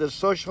loudly, the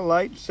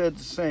socialite said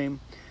the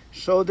same.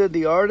 So did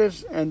the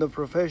artists and the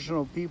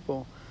professional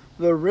people.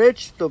 The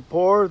rich, the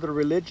poor, the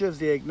religious,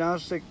 the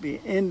agnostic,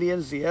 the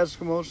Indians, the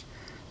Eskimos,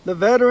 the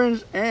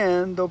veterans,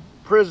 and the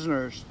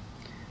prisoners.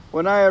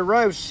 When I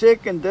arrived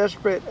sick and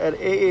desperate at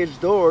AA's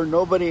door,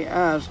 nobody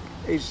asked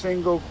a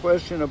single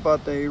question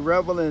about the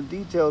irrelevant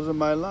details of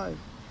my life.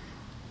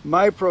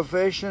 My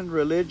profession,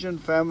 religion,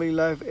 family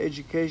life,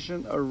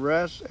 education,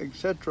 arrests,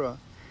 etc.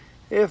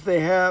 If they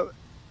had,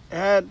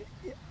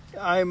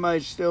 I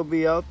might still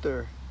be out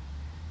there,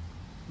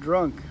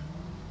 drunk,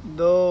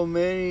 though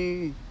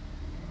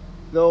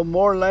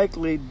more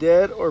likely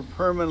dead or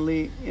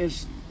permanently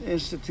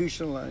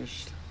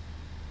institutionalized.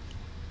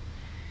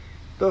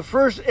 The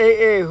first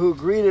AA who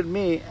greeted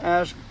me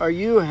asked, "Are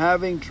you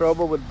having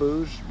trouble with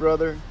booze,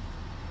 brother?"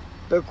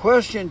 The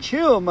question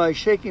chilled my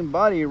shaking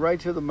body right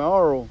to the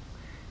marrow.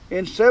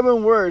 In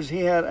 7 words,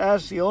 he had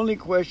asked the only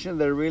question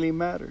that really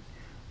mattered.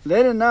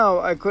 Then and now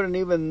I couldn't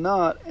even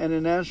nod and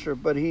an answer,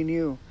 but he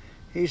knew.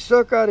 He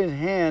stuck out his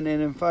hand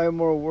and in 5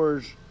 more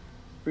words,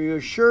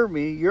 "Reassure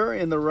me you're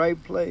in the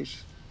right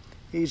place,"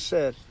 he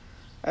said,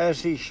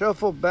 as he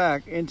shuffled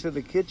back into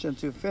the kitchen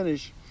to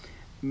finish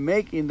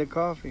making the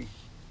coffee.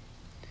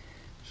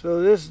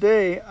 So this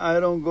day I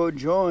don't go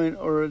join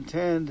or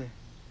attend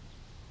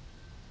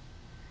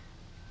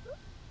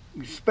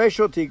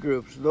specialty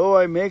groups, though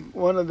I make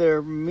one of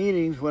their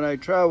meetings when I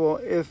travel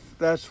if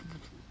that's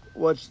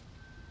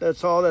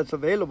all that's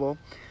available.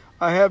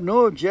 I have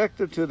no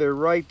objective to their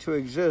right to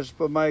exist,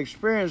 but my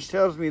experience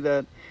tells me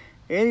that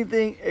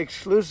anything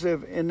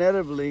exclusive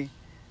inevitably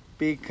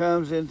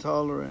becomes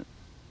intolerant.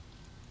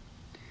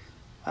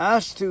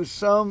 Asked to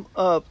sum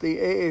up the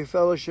AA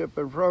fellowship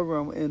and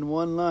program in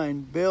one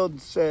line, Bill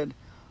said,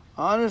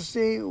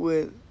 Honesty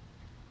with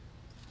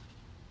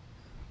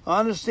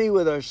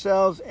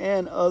ourselves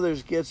and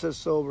others gets us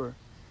sober,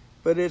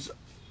 but it's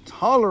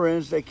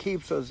tolerance that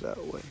keeps us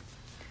that way."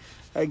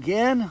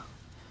 Again,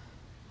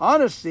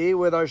 honesty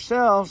with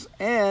ourselves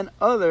and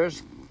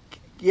others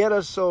get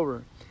us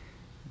sober,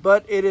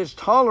 but it is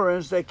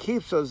tolerance that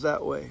keeps us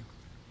that way.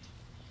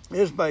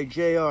 This is by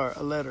J.R.,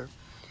 a letter.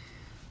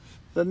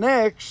 The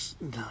next,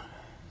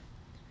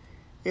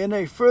 in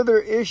a further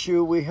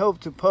issue, we hope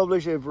to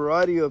publish a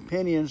variety of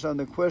opinions on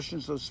the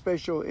questions of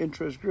special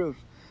interest groups,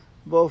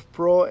 both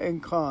pro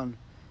and con,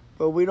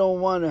 but we don't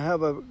want to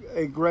have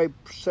a gripe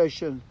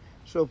session,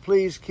 so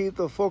please keep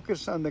the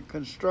focus on the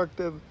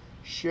constructive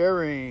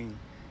sharing.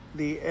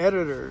 The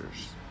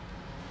editors.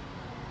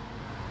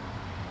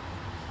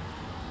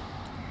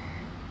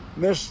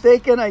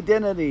 Mistaken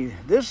identity.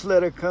 This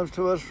letter comes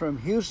to us from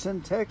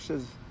Houston,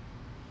 Texas,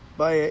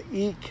 by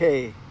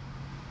E.K.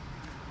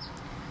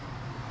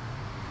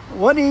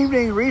 One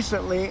evening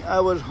recently, I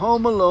was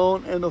home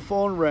alone and the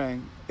phone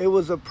rang. It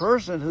was a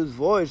person whose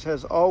voice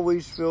has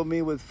always filled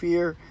me with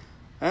fear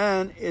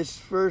and its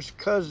first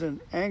cousin,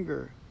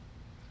 anger.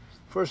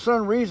 For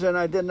some reason,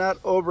 I did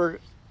not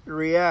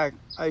overreact.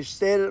 I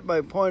stated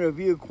my point of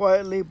view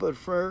quietly but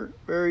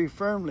very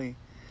firmly.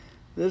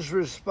 This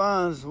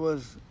response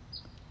was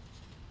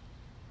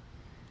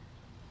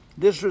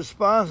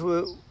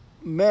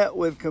met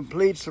with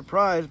complete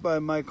surprise by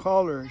my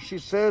caller. She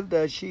said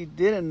that she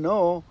didn't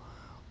know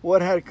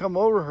what had come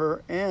over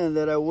her and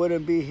that I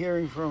wouldn't be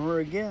hearing from her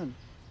again.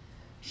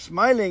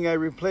 Smiling, I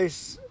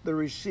replaced the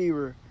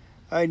receiver.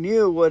 I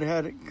knew what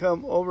had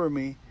come over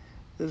me.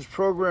 This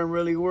program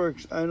really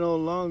works. I no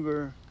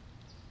longer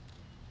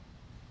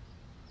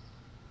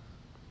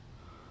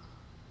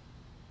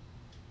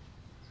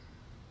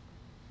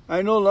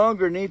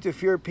need to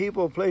fear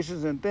people,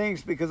 places, and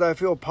things because I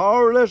feel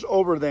powerless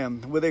over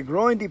them. With a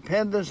growing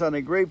dependence on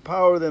a great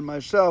power than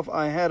myself,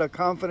 I had a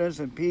confidence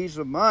and peace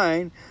of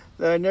mind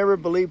that I never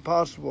believed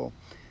possible.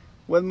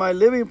 When my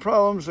living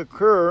problems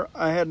occur,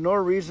 I had no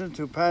reason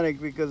to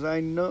panic because I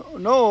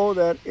know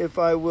that if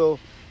I will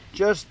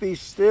just be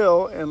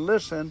still and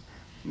listen,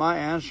 my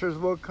answers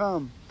will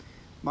come.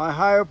 My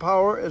higher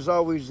power is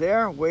always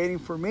there, waiting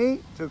for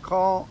me to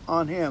call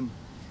on him.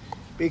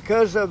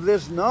 Because of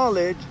this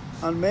knowledge,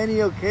 on many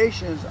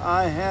occasions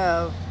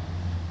I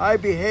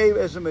behave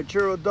as a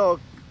mature adult.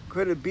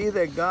 Could it be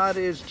that God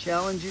is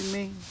challenging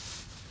me?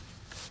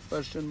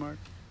 Question mark.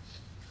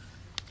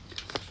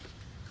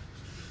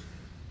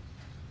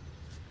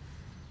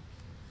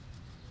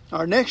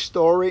 Our next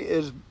story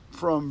is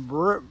from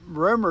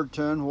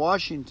Bremerton,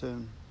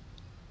 Washington.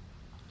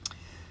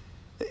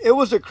 It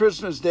was a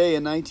Christmas day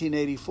in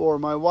 1984.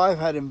 My wife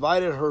had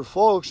invited her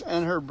folks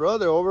and her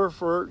brother over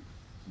for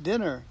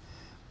dinner.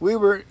 We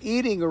were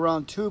eating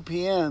around 2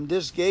 p.m.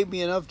 This gave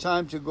me enough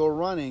time to go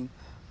running.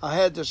 I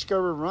had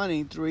discovered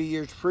running 3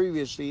 years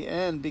previously,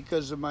 and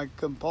because of my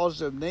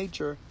compulsive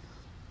nature,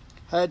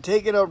 had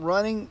taken up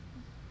running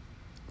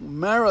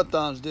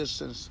marathons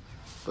distance.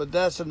 But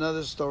that's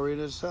another story in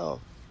itself.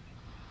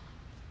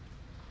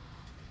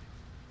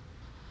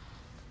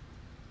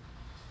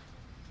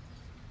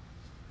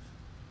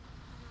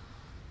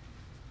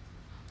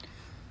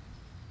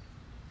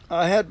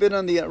 I had been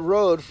on the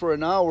road for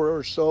an hour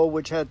or so,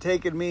 which had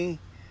taken me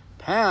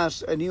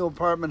past a new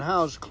apartment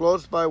house.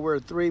 Close by were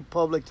 3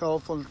 public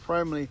telephones,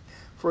 primarily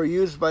for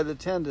use by the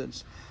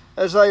tenants.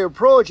 As I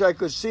approached, I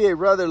could see a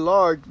rather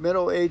large,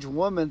 middle-aged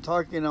woman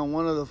talking on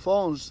one of the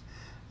phones.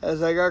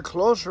 As I got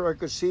closer, I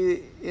could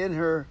see in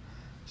her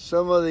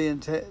some of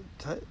the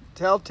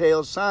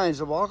telltale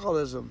signs of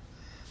alcoholism.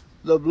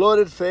 The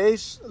bloated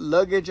face,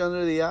 luggage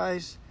under the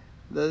eyes,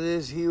 that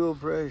is heel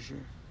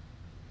pressure.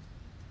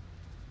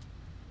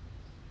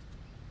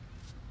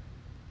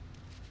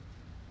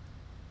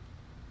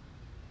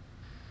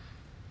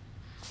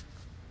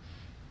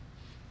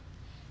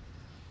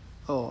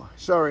 Oh,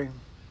 sorry.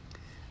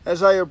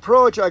 As I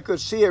approached, I could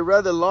see a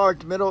rather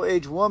large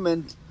middle-aged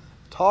woman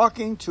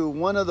talking in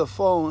one of the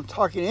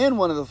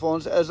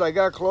phones. As I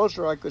got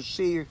closer, I could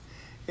see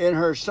in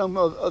her some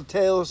of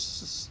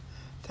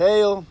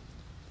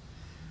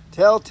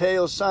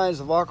telltale signs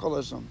of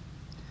alcoholism.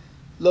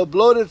 The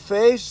bloated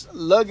face,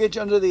 luggage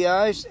under the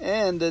eyes,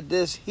 and the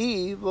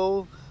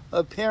disheveled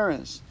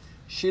appearance.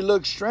 She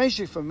looked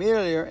strangely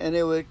familiar, and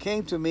it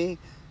came to me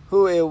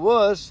who it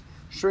was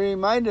she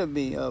reminded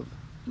me of.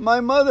 My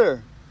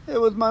mother. It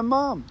was my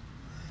mom.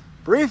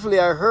 Briefly,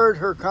 I heard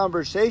her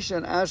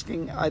conversation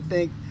asking, I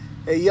think,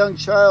 a young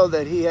child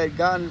that he had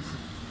gotten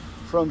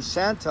from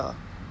Santa.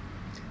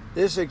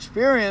 This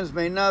experience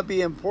may not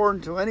be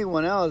important to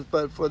anyone else,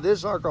 but for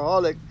this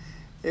alcoholic,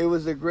 it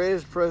was the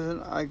greatest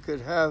present I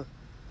could have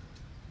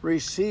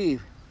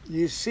received.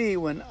 You see,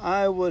 when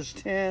I was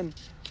 10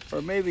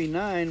 or maybe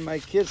 9, my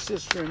kid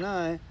sister and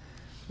I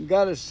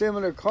got a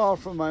similar call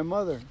from my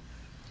mother,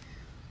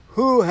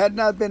 who had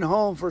not been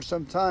home for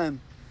some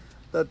time.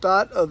 The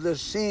thought of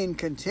this scene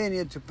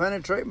continued to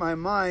penetrate my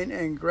mind,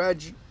 and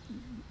gratitude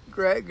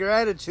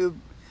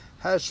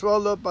had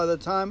swelled up by the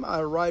time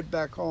I arrived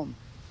back home.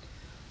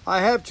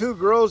 I have 2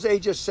 girls,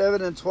 ages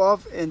 7 and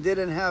 12, and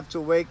didn't have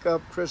to wake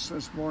up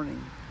Christmas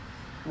morning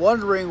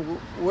wondering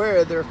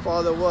where their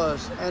father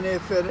was. And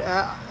if it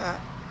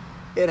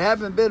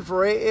hadn't been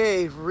for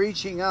AA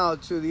reaching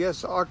out to the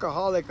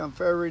alcoholic on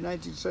February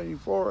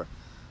 1974,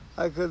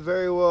 I could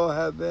very well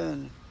have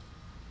been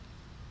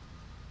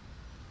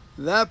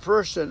that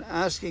person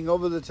asking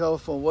over the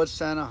telephone what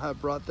Santa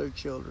had brought their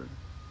children.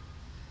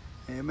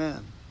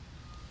 Amen.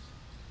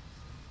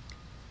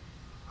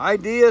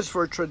 Ideas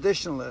for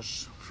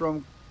Traditionalists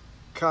from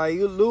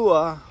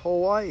Kailua,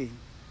 Hawaii.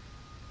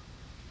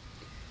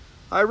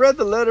 I read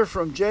the letter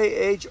from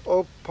J.H.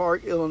 Oak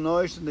Park,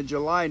 Illinois in the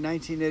July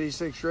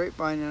 1986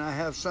 Grapevine, and I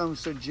have some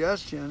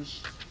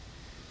suggestions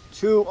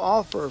to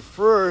offer.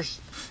 First,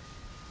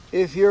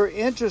 if you're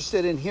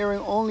interested in hearing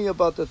only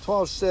about the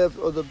 12 steps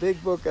or the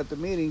big book at the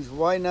meetings,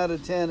 why not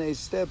attend a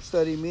step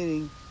study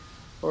meeting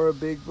or a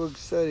big book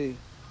study?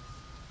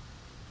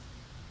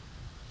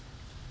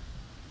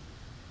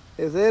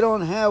 If they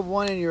don't have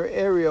one in your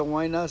area,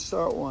 why not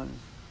start one?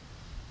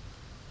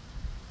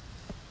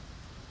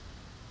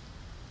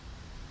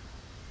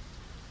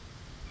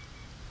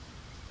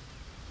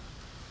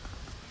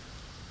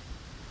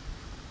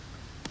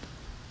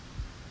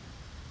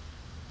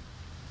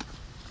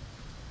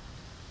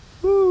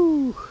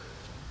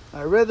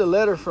 I read the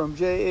letter from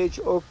J.H.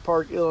 Oak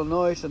Park,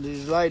 Illinois in the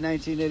July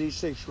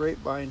 1986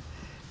 Grapevine,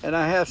 and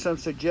I have some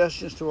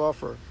suggestions to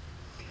offer.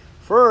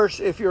 First,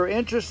 if you're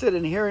interested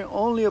in hearing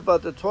only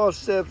about the 12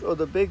 steps or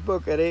the big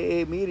book at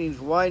AA meetings,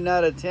 why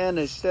not attend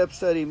a step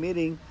study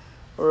meeting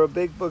or a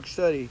big book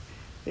study?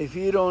 If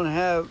you don't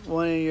have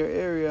one in your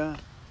area,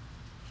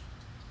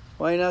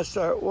 why not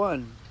start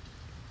one?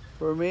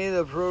 For me,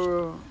 the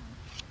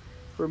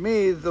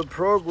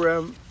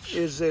program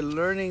is a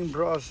learning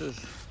process.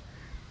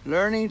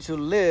 Learning to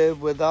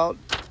live without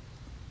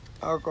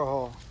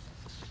alcohol.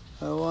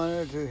 I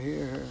wanted to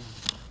hear her.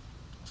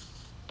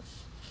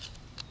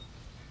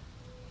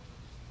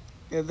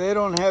 If they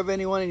don't have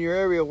anyone in your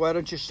area, why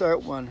don't you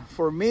start one?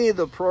 For me,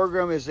 the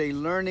program is a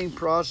learning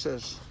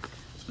process.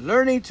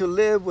 Learning to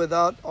live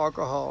without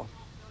alcohol.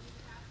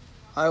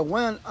 I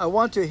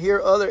want to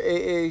hear other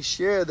AA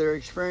share their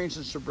experience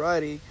in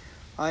sobriety.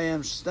 I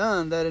am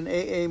stunned that an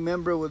AA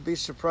member would be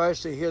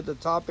surprised to hear the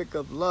topic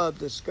of love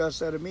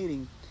discussed at a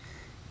meeting.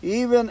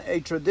 Even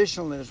a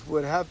traditionalist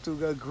would have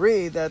to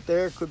agree that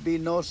there could be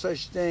no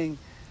such thing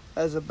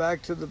as a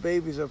back to the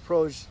babies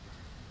approach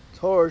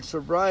towards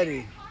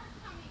sobriety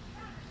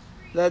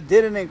that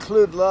didn't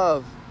include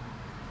love.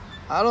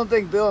 I don't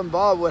think Bill and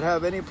Bob would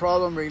have any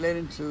problem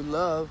relating to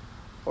love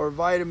or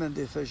vitamin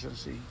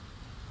deficiency.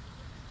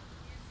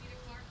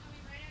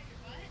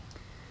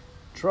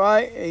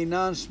 Try a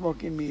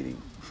non-smoking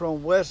meeting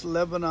from West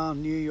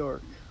Lebanon, New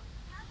York.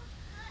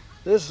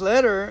 This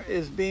letter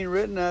is being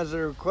written as a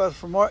request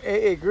for more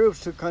AA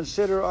groups to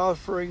consider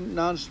offering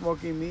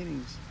non-smoking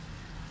meetings,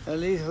 at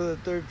least for the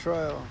 3rd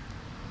trial.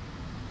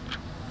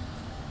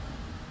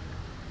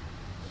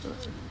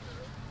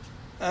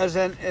 As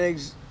an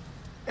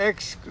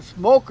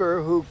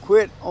ex-smoker who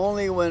quit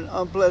only when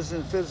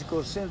unpleasant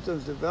physical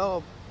symptoms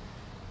develop,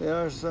 there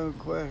are some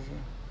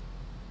questions.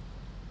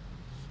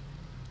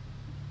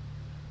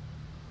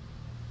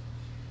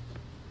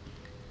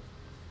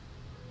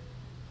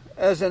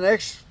 As an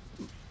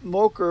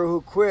ex-smoker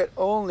who quit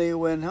only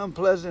when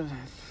unpleasant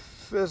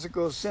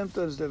physical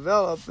symptoms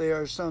develop,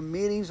 there are some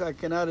meetings I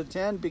cannot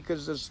attend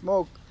because the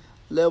smoke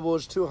level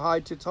is too high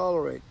to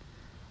tolerate.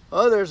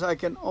 Others I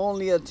can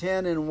only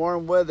attend in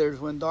warm weathers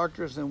when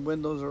doctors and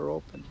windows are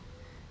open.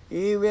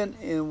 Even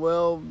in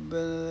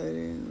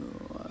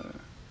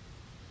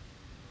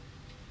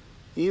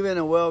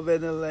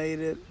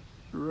well-ventilated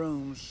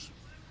rooms,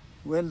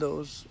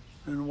 windows,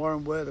 and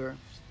warm weather.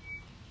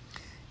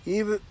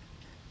 Even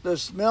the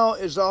smell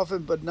is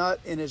often, but not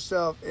in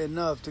itself,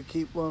 enough to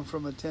keep one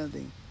from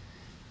attending.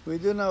 We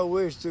do not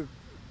wish to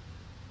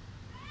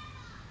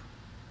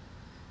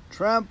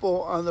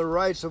trample on the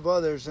rights of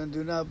others and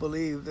do not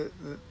believe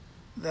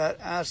that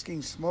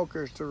asking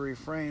smokers to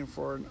refrain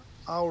for an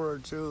hour or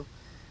two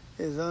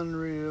is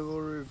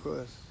unreasonable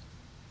request.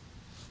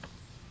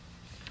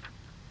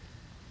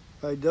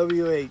 By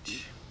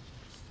W.H.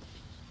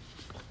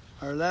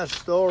 Our last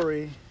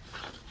story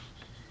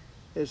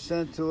is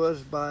sent to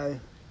us by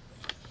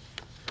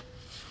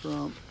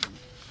from,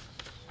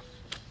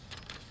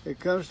 it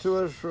comes to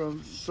us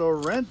from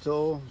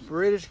Sorrento,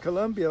 British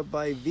Columbia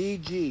by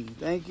VG.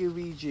 Thank you,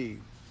 VG.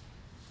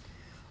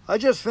 I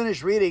just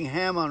finished reading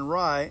Ham on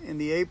Rye in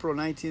the April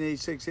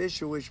 1986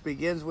 issue, which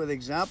begins with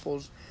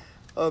examples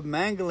of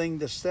mangling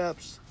the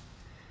steps.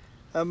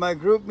 At my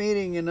group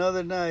meeting in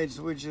other nights,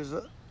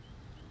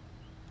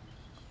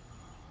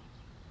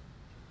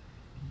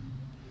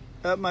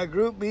 At my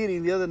group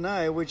meeting the other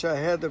night, which I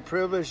had the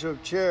privilege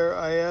of chair,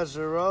 I asked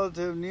a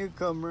relative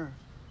newcomer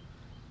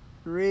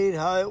to read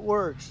how it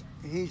works.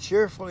 He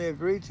cheerfully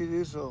agreed to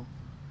do so.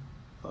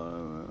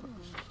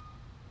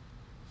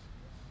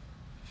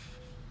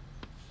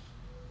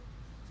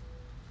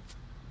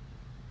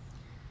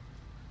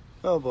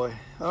 Oh boy.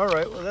 All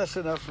right, well, that's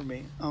enough for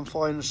me. I'm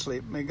falling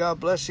asleep. May God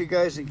bless you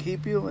guys and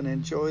keep you, and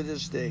enjoy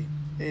this day.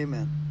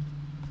 Amen.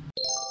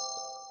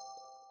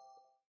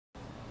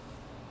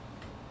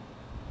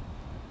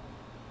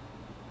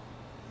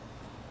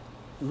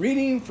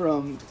 Reading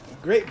from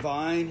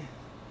Grapevine,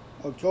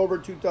 October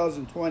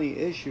 2020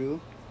 issue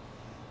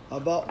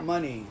about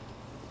money.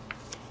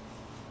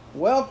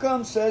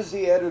 Welcome, says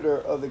the editor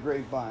of the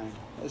Grapevine.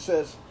 It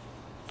says,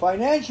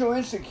 financial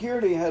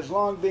insecurity has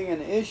long been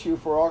an issue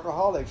for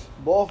alcoholics,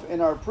 both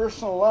in our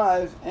personal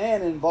lives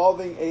and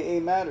involving AA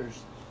matters.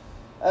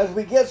 As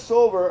we get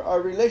sober,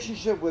 our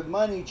relationship with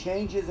money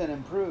changes and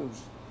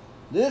improves.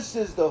 This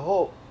is the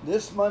hope.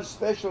 This month's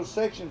special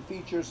section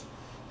features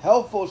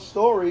helpful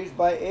stories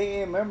by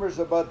AA members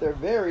about their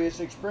various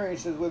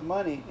experiences with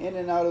money in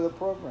and out of the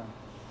program.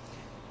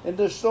 In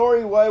the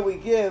story Why We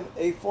Give,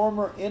 a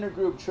former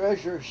intergroup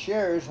treasurer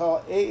shares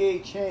how AA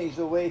changed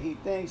the way he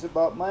thinks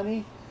about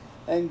money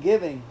and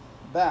giving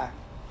back.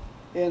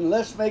 In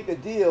Let's Make a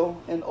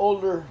Deal, an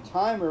older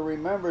timer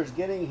remembers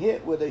getting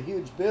hit with a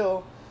huge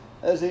bill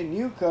as a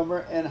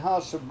newcomer and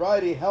how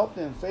sobriety helped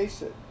him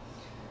face it.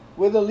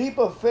 With a leap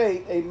of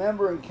faith, a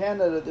member in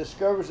Canada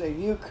discovers a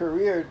new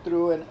career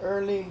through an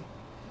early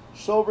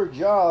sober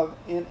job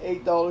in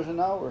 $8 an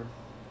hour.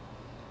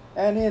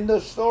 And in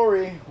the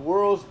story,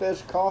 World's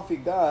Best Coffee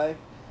Guy,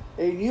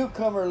 a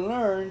newcomer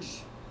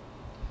learns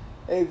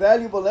a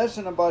valuable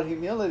lesson about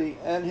humility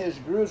and his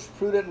group's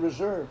prudent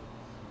reserve.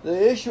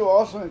 The issue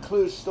also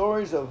includes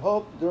stories of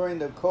hope during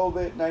the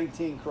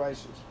COVID-19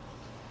 crisis.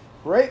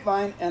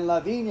 Grapevine and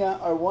Lavinia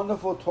are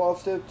wonderful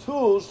 12-step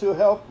tools to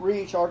help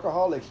reach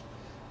alcoholics,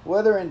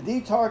 whether in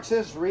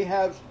detoxes,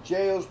 rehabs,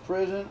 jails,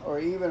 prison, or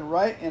even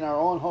right in our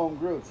own home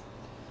groups.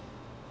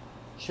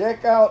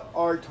 Check out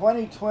our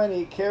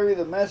 2020 Carry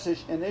the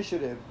Message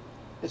initiative.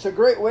 It's a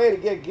great way to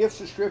get gift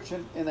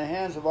subscription in the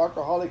hands of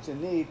alcoholics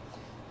in need,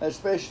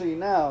 especially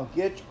now.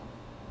 Get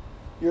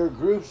your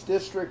group's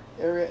district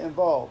area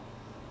involved.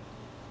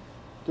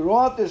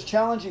 Throughout this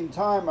challenging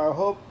time, our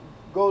hope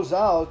goes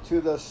out to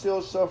the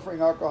still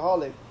suffering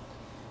alcoholic.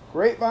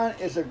 Grapevine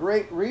is a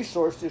great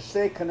resource to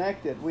stay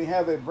connected. We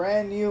have a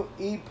brand new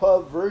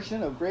EPUB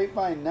version of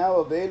Grapevine now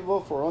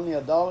available for only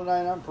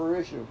 $1.99 per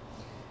issue,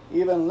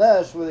 even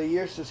less with a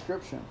year's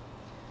subscription.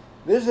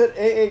 Visit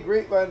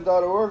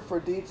aagrapevine.org for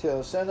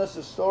details. Send us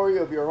a story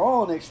of your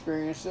own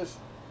experiences.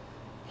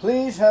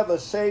 Please have a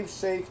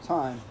safe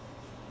time.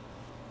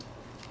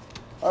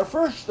 Our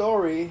first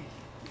story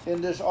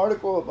in this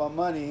article about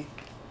money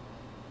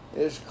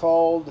is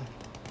called,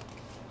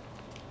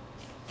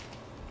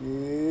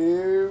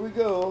 here we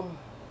go.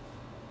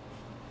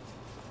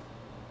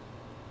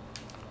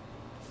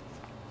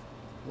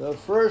 The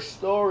first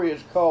story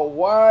is called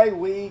Why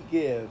We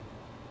Give.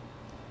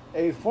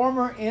 A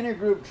former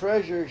intergroup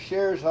treasurer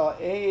shares how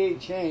AA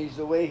changed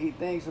the way he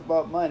thinks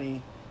about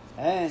money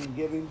and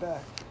giving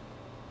back.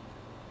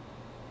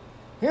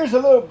 Here's a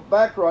little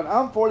background.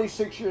 I'm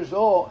 46 years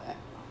old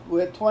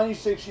with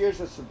 26 years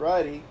of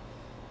sobriety.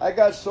 I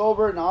got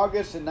sober in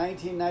August in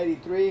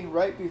 1993,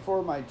 right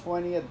before my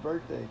 20th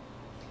birthday.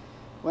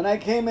 When I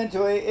came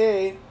into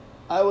AA,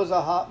 I was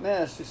a hot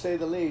mess, to say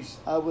the least.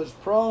 I was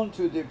prone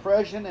to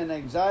depression and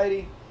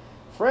anxiety,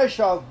 fresh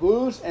off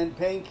booze and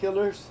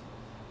painkillers,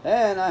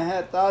 and I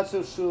had thoughts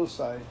of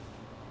suicide.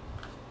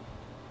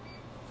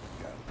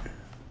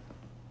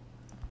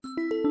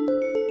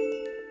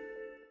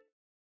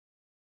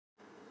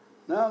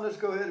 Now let's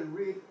go ahead and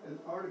read an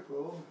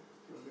article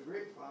from the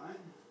Grapevine.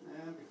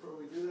 And before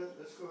we do that,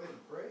 let's go ahead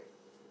and pray.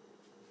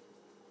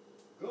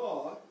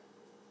 God,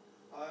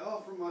 I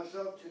offer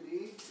myself to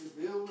thee to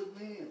deal with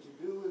me and to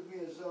do with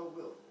me as thou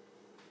wilt.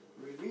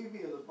 Relieve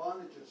me of the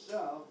bondage of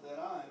self, that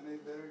I may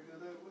better do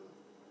thy will.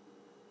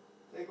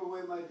 Take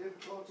away my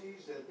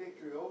difficulties, that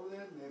victory over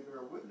them may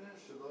bear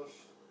witness to those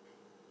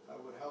I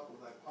would help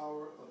with thy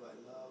power, of thy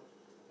love,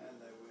 and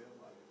thy way of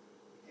life.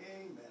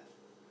 Amen.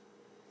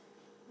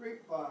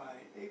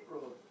 Grapevine,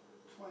 April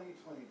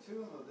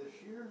 2022 of this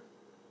year.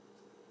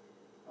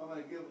 I'm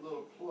going to give a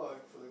little plug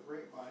for the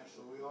Grapevine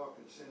so we all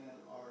can send in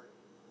our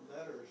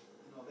letters.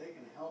 You know, they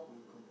can help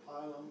them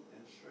compile them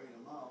and straighten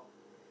them out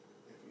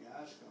if you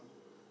ask them.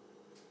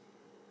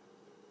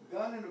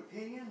 Got an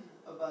opinion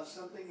about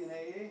something in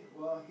AA?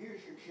 Well,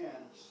 here's your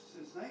chance.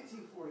 Since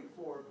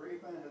 1944,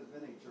 Grapevine has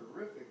been a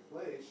terrific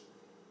place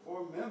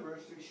for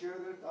members to share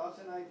their thoughts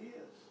and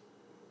ideas.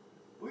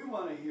 We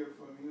want to hear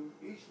from you.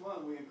 Each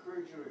month we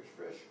encourage you to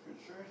express your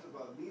concerns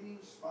about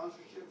meetings,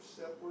 sponsorships,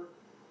 step work,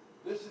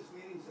 business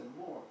meetings, and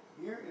more.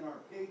 Here in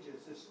our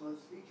pages, this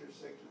month's feature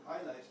section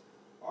highlights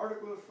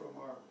articles from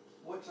our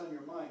What's on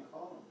Your Mind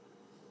column.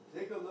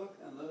 Take a look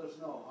and let us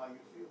know how you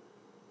feel.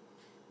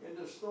 In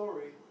the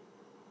story,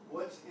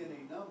 What's in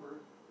a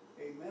Number,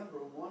 a member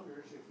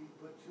wonders if he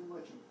put too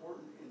much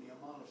importance in the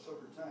amount of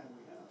sober time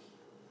we have.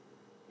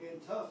 In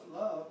Tough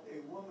Love, a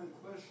woman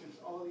questions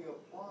all the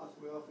applause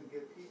we often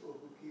give people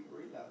who keep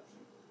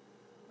relapsing.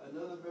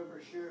 Another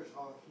member shares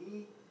how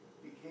he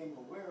became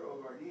aware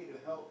of our need to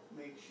help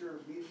make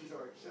sure meetings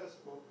are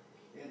accessible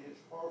in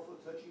his powerful,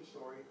 touching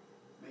story,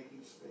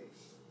 Making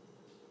Space.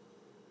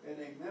 And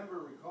a member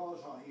recalls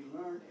how he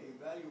learned a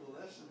valuable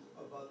lesson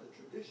about the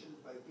traditions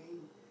by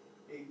being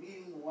a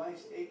meeting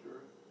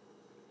wiseacre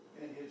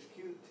and his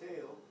cute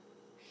tail,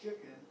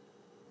 chicken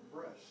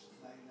breast,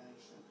 99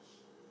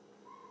 cents.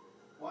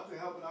 Want to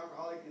help an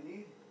alcoholic in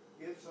need?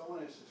 Give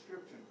someone a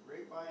subscription.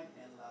 Grapevine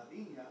and La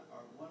Viña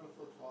are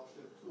wonderful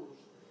 12-step tools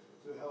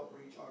to help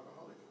reach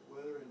alcoholics,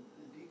 whether in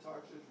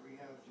detoxes,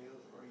 rehab,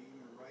 jails, or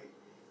even right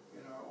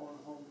in our own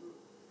home group.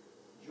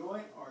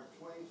 Join our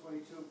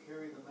 2022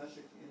 Carry the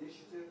Message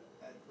initiative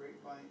at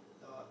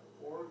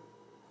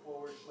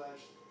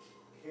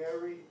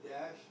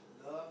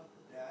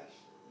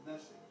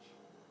grapevine.org/carry-the-message.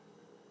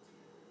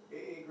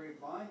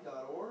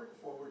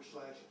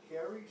 aagrapevine.org/carry,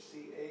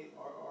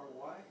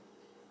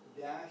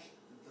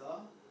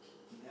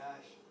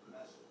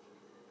 CARRY-the-message.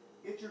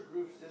 Get your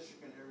groups,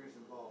 district, and areas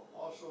involved.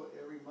 Also,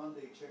 every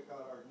Monday, check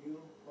out our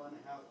new fun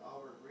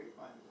half-hour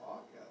Grapevine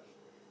podcast,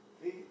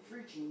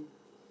 featuring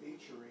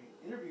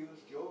interviews,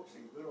 jokes,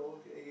 and good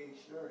old AA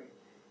sharing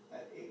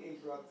at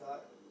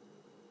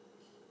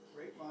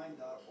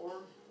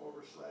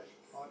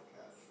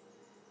aa.grapevine.org/podcast.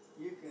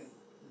 You can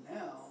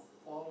now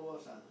follow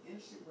us on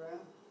Instagram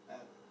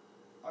at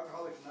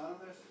Alcoholics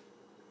Anonymous,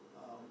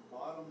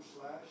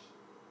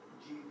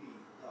 /GB.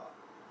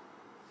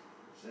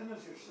 Send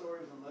us your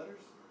stories and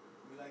letters.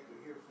 We'd like to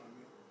hear from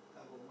you.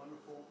 Have a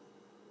wonderful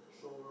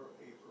sober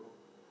April,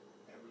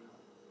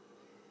 everyone.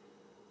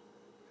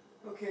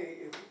 Okay,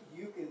 if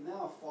you can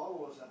now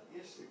follow us on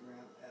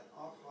Instagram at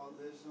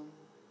Alcoholic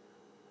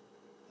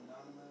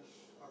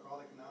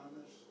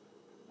Anonymous,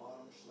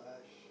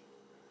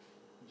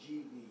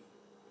 /GB.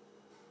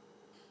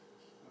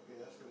 Okay,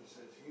 that's what it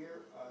says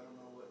here. I don't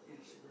know what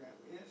Instagram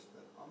is,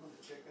 but I'm going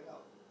to check it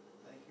out.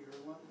 Thank you,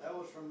 everyone. That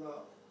was from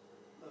the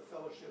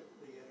Fellowship,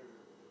 the editor.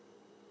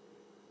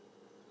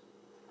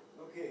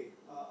 Okay,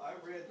 I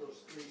read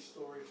those 3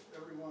 stories.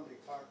 Every one they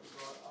talked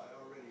about, I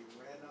already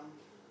read them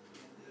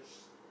in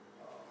this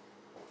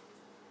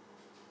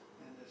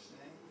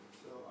thing.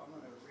 So I'm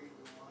going to read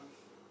the ones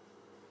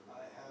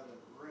I haven't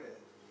read.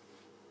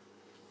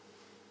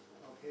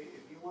 Okay,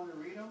 if you want to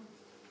read them,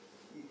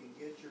 you can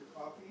get your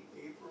copy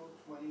April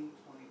 2022,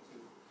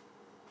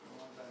 the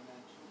ones I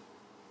mentioned.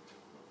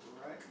 But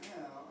for right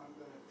now, I'm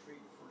going to treat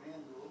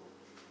Fernando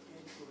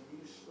into a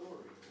new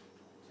story.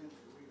 I tend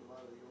to read a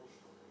lot of the old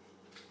stories.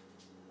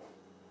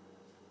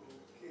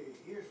 Okay,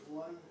 here's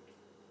one.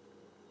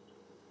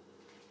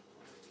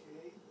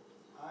 Okay,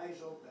 Eyes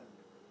Open.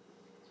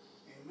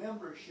 A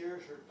member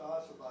shares her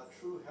thoughts about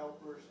true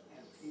helpers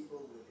and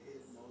people with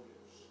hidden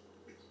motives.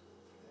 Okay.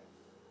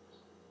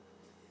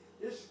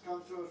 This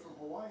comes to us from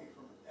Hawaii,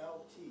 from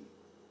LT.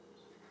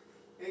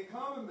 A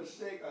common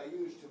mistake I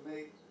used to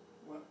make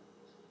when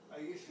I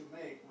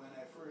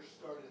first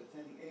started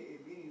attending AA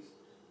meetings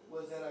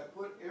was that I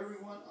put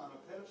everyone on a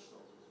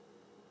pedestal.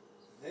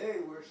 They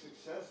were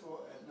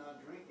successful at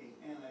not drinking,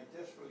 and I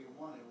desperately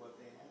wanted what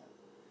they had.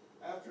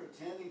 After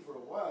attending for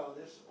a while,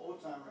 this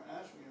old-timer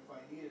asked me if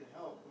I needed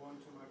help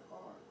going to my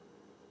car.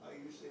 I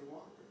used a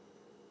walker.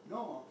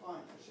 No, I'm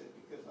fine, I said,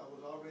 because I was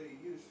already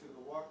used to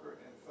the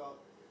walker and felt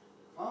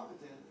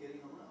competent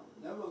getting around.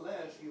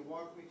 Nevertheless, he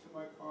walked me to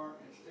my car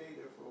and stayed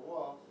there for a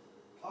while,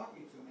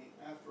 talking to me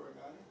after I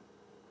got in.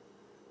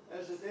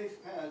 As the days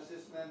passed,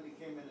 this man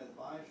became an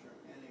advisor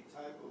and a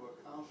type of a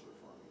counselor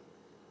for me.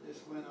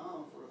 This went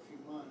on for a few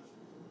months.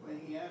 When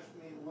he asked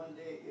me one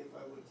day if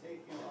I would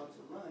take him out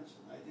to lunch,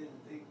 I didn't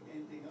think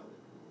anything of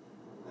it.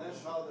 That's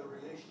how the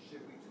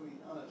relationship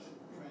between us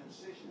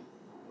transitioned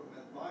from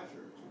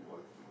advisor to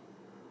boyfriend.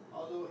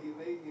 Although he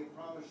made me a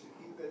promise to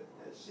keep it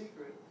a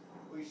secret,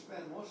 we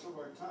spent most of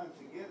our time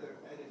together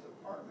at his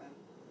apartment,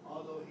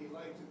 although he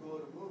liked to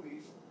go to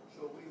movies,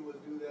 so we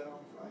would do that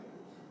on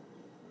Fridays.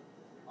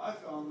 I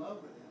fell in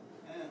love with him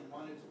and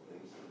wanted to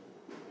please him.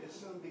 It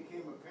soon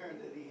became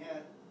apparent that he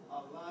had a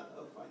lot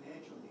of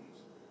financial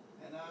needs,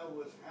 and I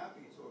was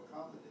happy to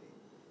accommodate.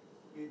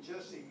 In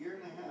just a year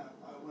and a half,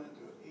 I went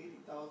through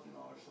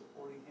 $80,000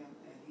 supporting him,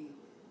 and he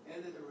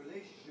ended the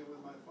relationship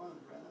with my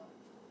funds ran out.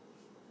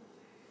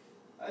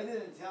 I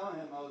didn't tell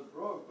him I was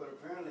broke, but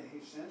apparently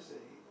he sensed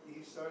it.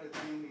 He started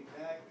paying me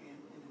back in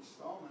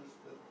installments,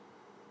 but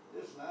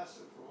this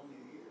lasted for only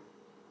a year.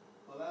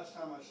 The last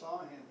time I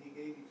saw him, he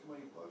gave me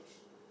 $20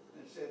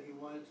 and said he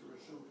wanted to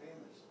resume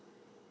payments.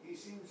 He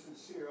seemed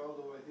sincere,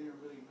 although I didn't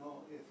really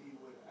know if he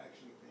would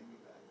actually pay me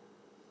back.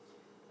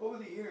 Over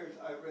the years,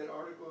 I read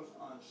articles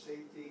on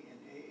safety in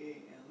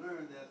AA and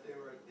learned that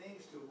there are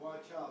things to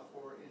watch out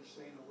for in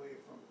staying away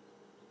from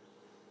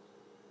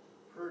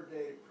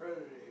per-day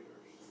predators.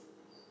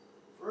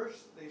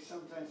 First, they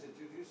sometimes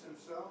introduce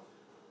themselves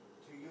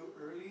to you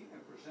early and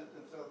present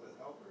themselves as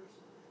helpers.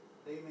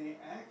 They may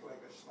act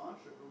like a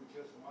sponsor who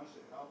just wants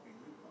to help a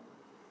newcomer.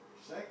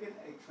 Second,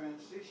 a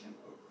transition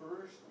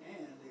occurs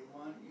and they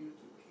want you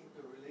to keep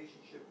the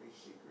relationship a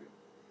secret,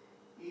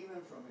 even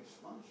from a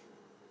sponsor.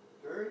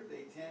 Third,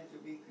 they tend to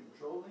be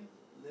controlling,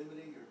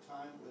 limiting your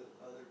time with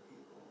other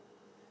people.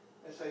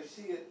 As I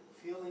see it,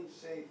 feeling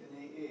safe in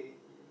AA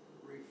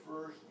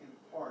refers in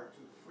part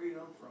to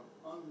freedom from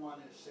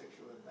unwanted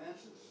sexual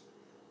advances,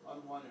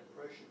 unwanted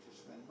pressure to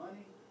spend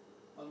money,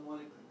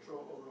 unwanted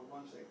control over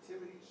one's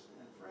activities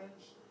and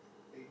friends.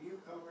 A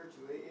newcomer to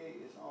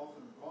AA is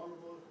often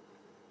vulnerable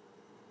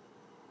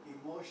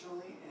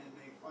emotionally and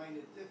may find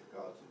it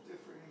difficult to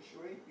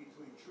differentiate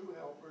between true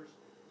helpers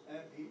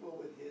and people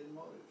with hidden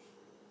motives.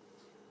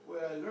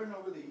 What I learned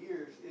over the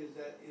years is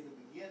that in the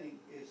beginning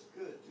it's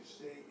good to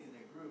stay in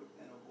a group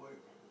and avoid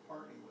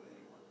partnering with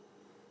anyone.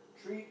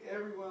 Treat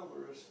everyone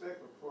with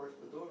respect, of course,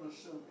 but don't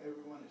assume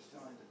everyone is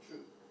telling the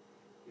truth.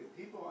 If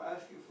people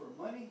ask you for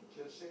money,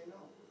 just say no.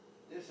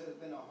 This has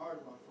been a hard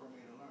one for me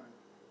to learn.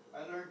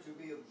 I learned to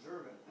be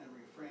observant and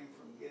refrain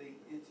from getting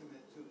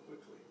intimate too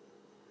quickly.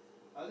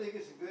 I think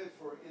it's good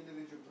for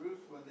individual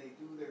groups when they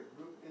do their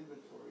group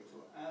inventory to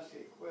ask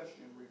a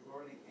question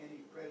regarding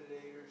any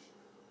predators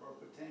or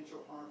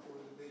potential harmful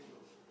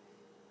individuals.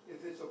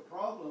 If it's a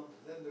problem,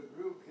 then the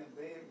group can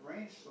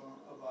brainstorm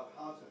about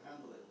how to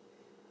handle it.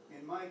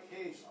 In my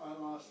case, I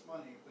lost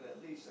money, but at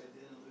least I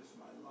didn't lose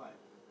my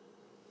life.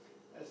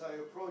 As I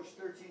approach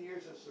 13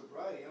 years of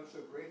sobriety, I'm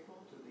so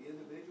grateful to the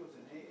individuals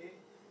in AA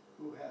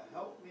who have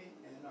helped me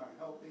and are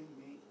helping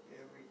me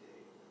every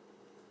day.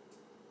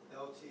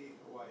 LT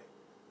Hawaii.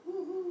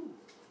 Woohoo!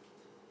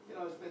 You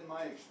know, it's been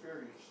my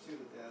experience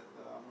too that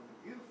when a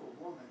beautiful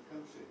woman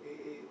comes to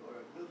AA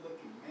or a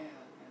good-looking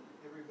man and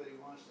everybody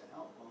wants to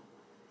help them,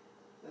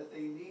 that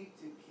they need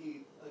to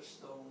keep a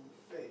stone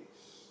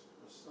face,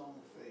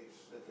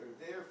 that they're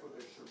there for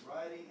their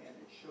sobriety and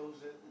it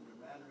shows it in their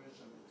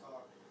mannerism and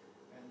talk,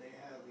 and they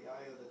have the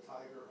eye of the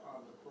tiger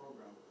on the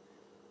program.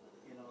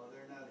 You know,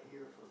 they're not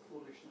here for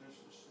foolishness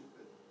and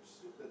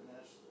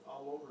stupidness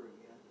all over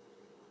again,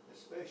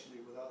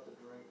 especially without the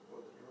drink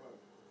or the drug.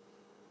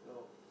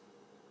 So,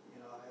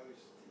 you know, I always,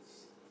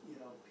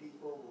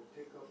 people will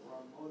pick up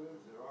wrong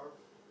motives.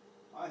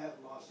 I have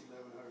lost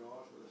 $1,100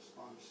 with a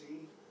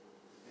sponsee,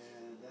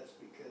 and that's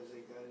because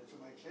they got into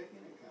my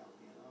checking account.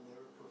 You know, they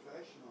were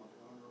professional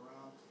going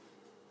around.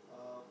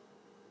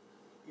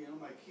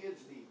 My kids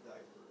need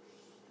diapers.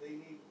 They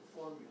need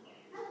formula.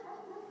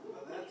 And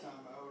by that time,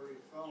 I already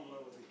fell in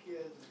love with the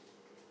kids.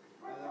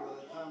 And then by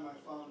the time I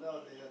found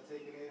out they had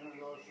taken $800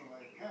 from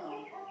my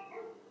account,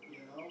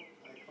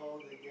 I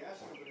called the gas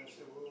company and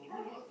said, well, who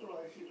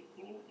authorized you to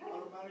pull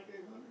automatic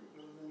 800?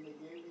 And then they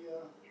gave me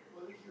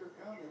what is your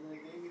account? And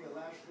they gave me the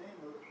last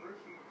name of the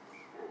person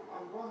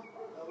on one.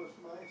 That was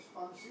my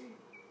sponsee.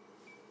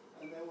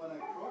 And then when I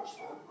approached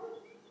them,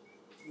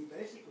 he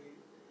basically,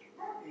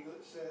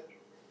 said,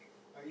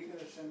 are you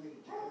going to send me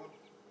to jail?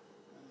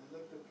 And I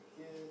looked at the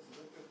kids,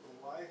 looked at the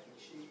wife, and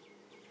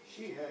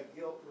she had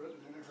guilt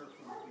written in her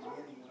from the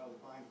beginning when I was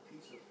buying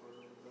pizza for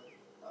her.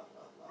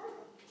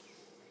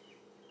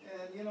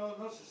 And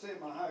let's just say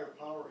my higher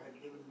power had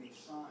given me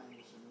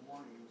signs and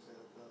warnings that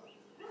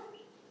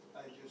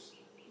I just,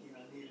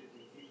 needed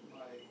to keep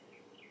my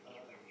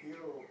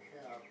hero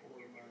cap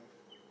or my,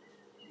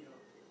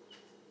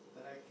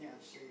 that I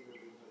can't save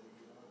everybody,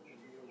 and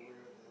be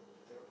aware that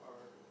there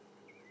are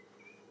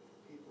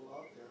people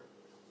out there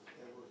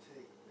that will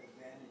take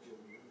advantage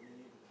of you. You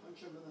need to punch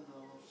them in the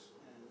nose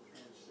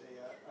and say,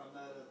 I'm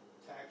not a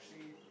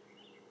taxi,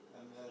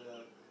 I'm not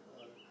a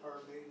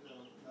car bait,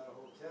 I'm not a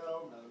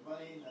hotel, not a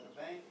money, not a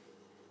bank.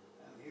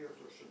 I'm here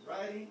for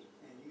sobriety,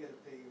 and you got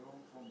to pay your own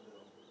phone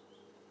bill.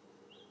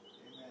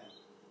 Amen.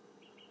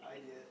 I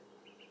did.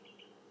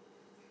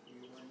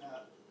 We're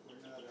not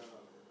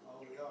all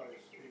we are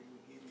is we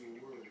give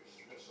you words.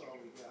 That's all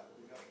we got.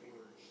 We got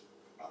words.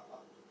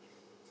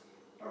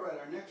 All right,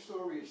 our next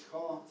story is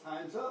called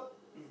Time's Up.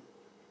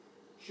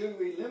 Should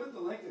we limit the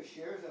length of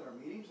shares at our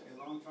meetings? A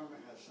long-termer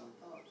has some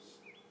thoughts.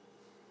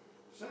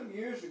 Some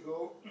years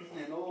ago,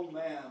 an old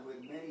man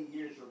with many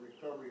years of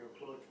recovery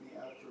approached me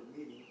after a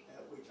meeting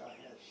at which I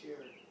had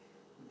shared.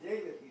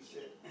 David, he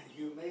said,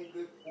 you make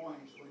good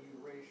points when you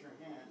raise your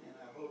hand, and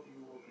I hope you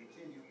will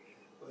continue.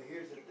 But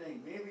here's the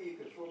thing, maybe you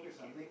could focus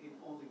on making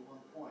only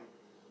one point,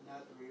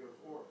 not 3 or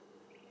 4.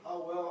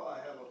 How well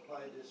I have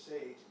applied this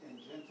sage and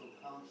gentle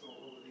counsel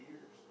over the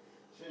years.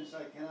 Since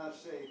I cannot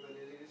say, but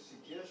it is a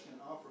suggestion,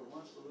 offer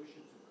one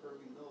solution to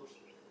curbing those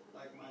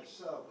like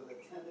myself with a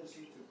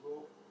tendency to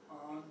go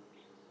on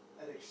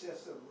at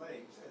excessive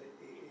lengths at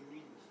AA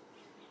meetings.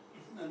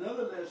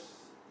 Another less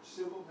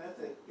civil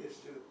method is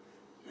to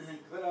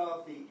cut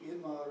off the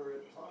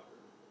immoderate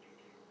talker.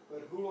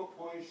 But who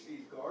appoints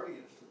these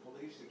guardians to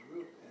police the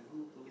group, and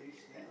who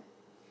police them?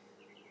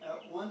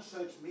 At one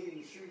such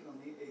meeting,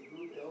 frequently a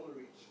group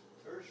elder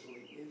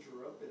tersely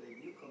interrupted a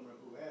newcomer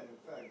who had, in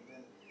fact,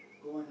 been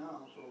going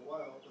on for a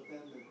while, but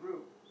then the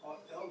group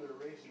elder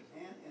raised his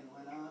hand and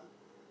went on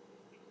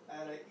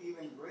at an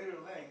even greater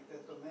length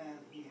that the man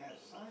he had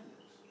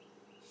silenced.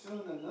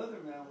 Soon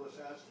another man was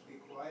asked to be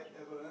quiet.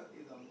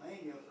 Evidently the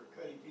mania for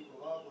cutting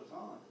people off was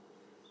on.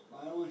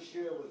 My own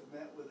share was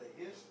met with a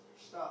hiss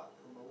stop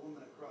from a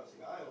woman across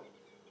the aisle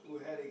who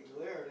had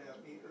glared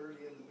at me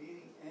early in the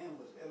meeting and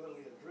was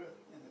evidently adrift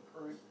in the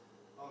current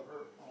of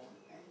her own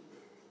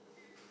anger.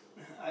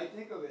 I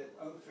think of it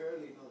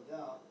unfairly, no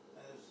doubt,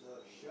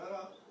 as shut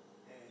up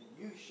and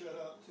you shut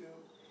up too,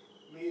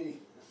 meaning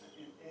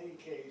in any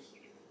case,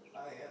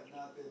 I have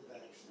not been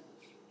back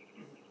since.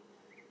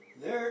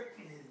 There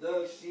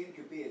does seem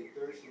to be a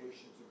third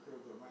solution to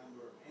curb the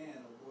wrangler and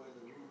avoid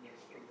the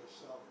rudeness of the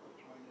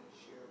self-appointed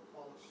sheriff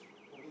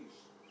police.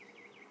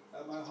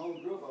 At my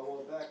home group, a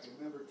while back, a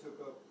member took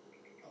up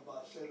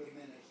about 7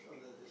 minutes of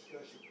the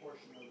discussion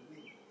portion of the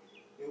meeting.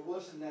 It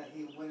wasn't that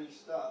he wouldn't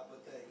stop,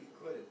 but that he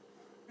couldn't.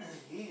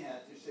 He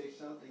had to say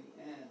something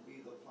and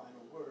be the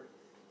final word,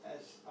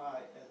 as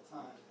I, at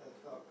times, had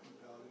felt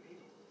compelled to be.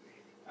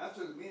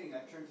 After the meeting,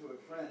 I turned to a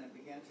friend and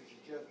began to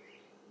suggest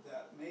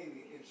that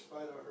maybe, in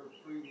spite of her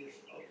previous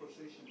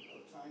opposition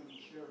of time and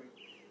sharing,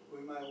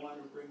 we might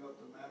want to bring up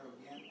the matter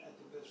again at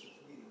the business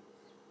meeting.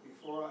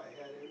 Before I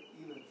had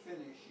even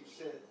finished, she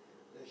said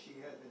that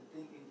she had been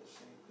thinking the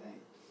same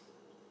thing.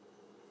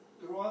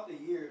 Throughout the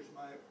years,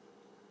 my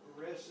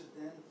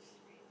resistance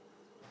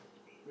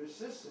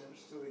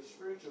to a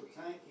spiritual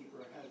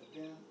timekeeper has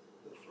been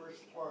the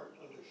first part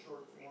of the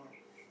short form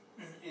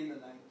in the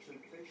Ninth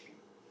Temptation.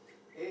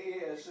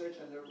 AA as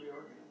such are never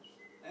reorganized,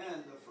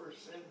 and the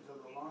first sentence of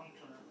the long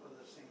term of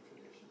the same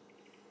tradition.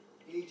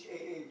 Each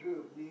AA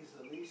group needs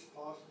the least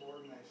possible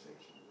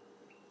organization.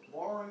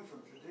 Borrowing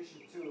from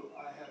tradition 2,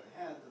 I have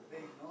had the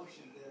vague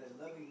notion that a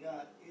loving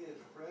God is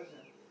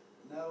present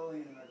not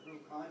only in our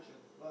group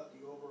conscience, but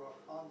the overall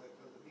conduct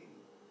of the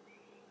meeting,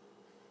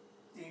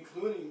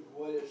 including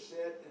what is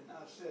said and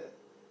not said.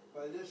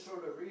 By this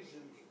sort of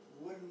reason,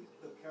 wouldn't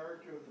the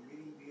character of the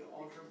meeting be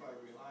altered by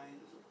relying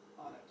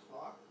on a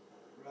clock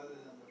rather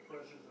than the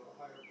presence of a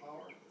higher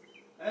power?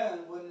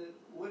 And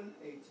wouldn't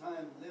a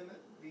time limit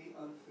be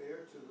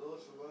unfair to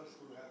those of us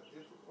who have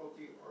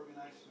difficulty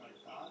organizing our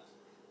thoughts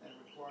and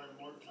require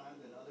more time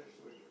than others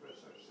to express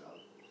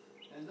ourselves?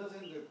 And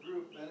doesn't the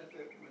group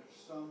benefit when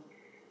some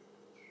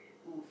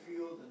who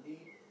feel the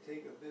need to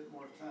take a bit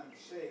more time to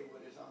say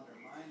what is on their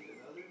minds than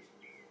others?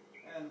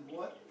 And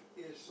what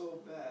is so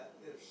bad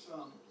if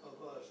some of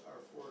us are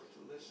forced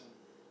to listen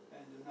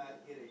and do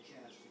not get a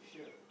chance to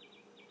share?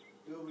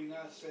 Do we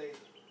not say,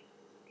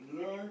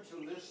 learn to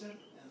listen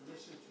and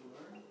listen to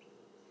learn?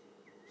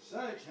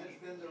 Such has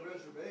been the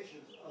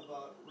reservations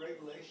about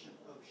regulation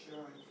of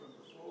sharing from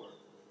the floor.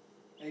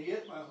 And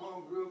yet my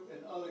home group and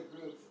other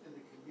groups in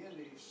the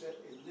community set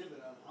a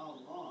limit on how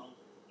long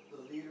the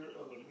leader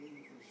of a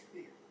meeting can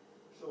speak.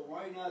 So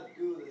why not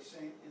do the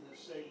same in a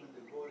segment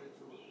devoted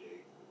to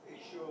a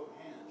show of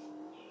hands?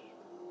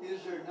 Is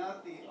there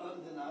not the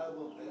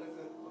undeniable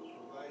benefit of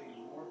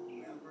providing more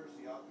members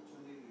the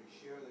opportunity to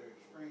share their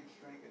experience,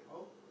 strength, and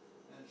hope,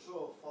 and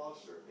so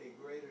foster a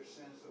greater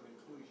sense of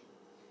inclusion?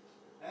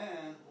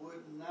 And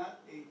would not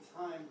a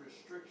time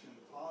restriction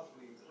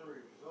possibly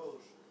encourage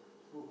those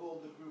who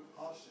hold the group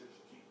hostage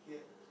to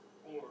get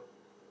or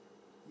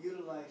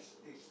utilize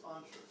a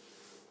sponsor?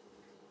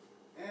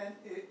 And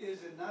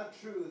is it not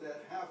true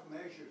that half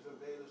measures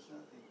avail us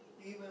nothing?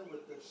 Even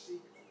with the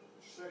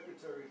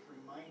secretary's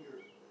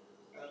reminder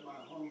at my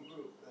home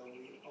group that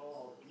we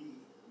all be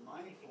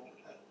mindful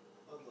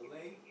of the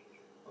length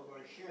of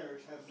our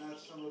shares, have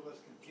not some of us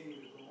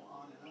continued to go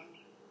on and on?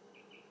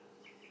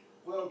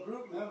 Well,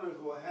 group members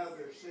will have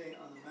their say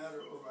on the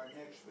matter of our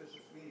next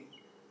business meeting,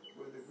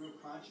 where the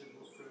group conscience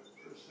will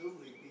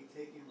presumably be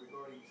taken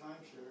regarding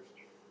timeshares.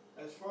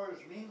 As far as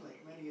me,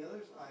 like many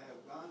others, I have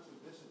gone to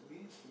business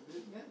meetings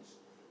commitments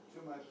to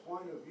my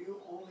point of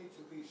view only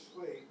to be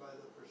swayed by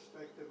the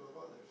perspective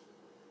of others.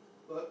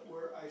 But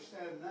where I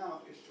stand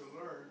now is to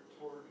learn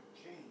toward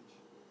change.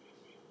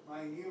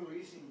 My new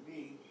reasoning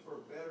being,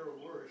 for better or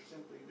worse,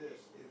 simply this: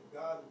 if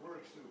God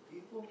works through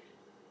people,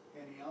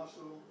 can He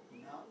also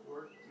not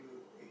work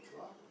through a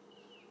clock?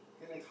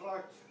 Can a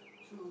clock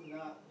too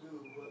not do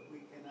what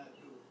we cannot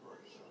do for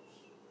ourselves?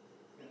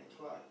 Can a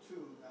clock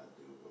too not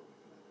do what we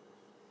cannot do?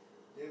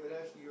 David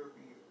Ashley, your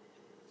opinion.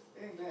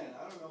 Amen.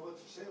 I don't know what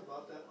to say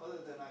about that other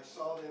than I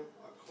saw them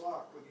a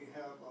clock when you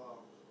have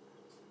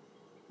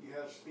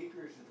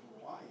speakers in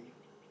Hawaii,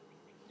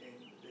 and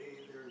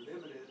they're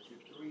limited to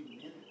 3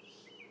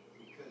 minutes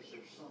because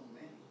there's so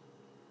many.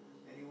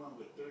 Anyone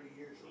with 30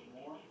 years or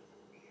more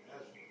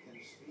can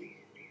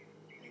speak,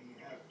 and you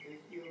have 50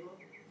 of them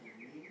in a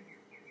meeting,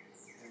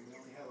 and we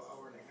only have an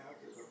hour and a half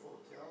as a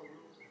hotel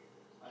room.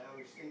 I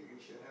always think we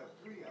should have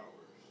 3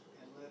 hours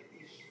and let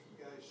each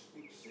guy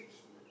speak 6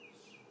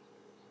 minutes.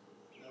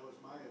 That was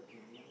my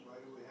opinion. Why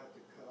do we have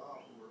to cut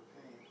off when we're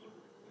paying for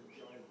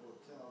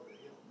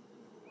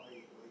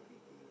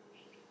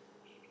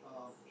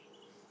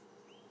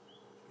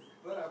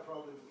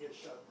probably would get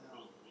shut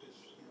down.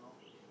 Because, you know.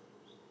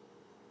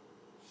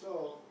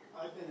 So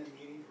I've been in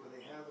meetings where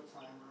they have a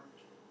timer,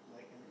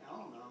 like in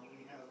Al-Anon,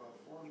 we have a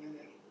 4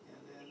 minute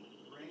and then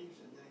rings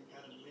and then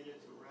got a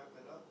minute to wrap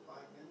it up, 5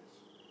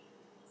 minutes.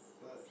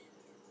 But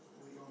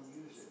we don't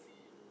use it.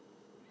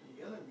 In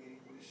the other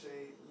meeting, we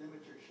say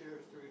limit your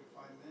shares 3 to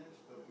 5 minutes,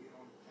 but we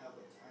don't have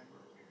a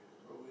timer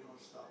or we don't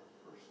stop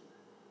the person.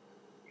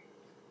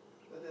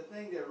 But the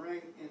thing that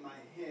rang in my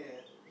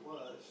head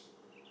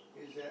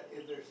is that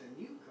if there's a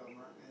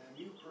newcomer and a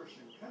new person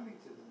coming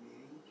to the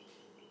meeting,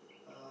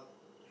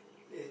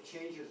 it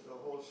changes the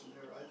whole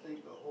scenario. I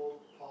think the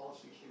whole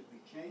policy should be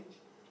changed.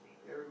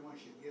 Everyone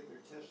should give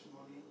their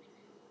testimony,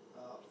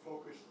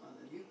 focus on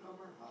the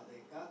newcomer, how they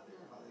got there,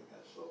 how they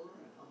got sober,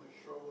 and how much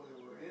trouble they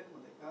were in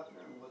when they got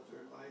there, and what's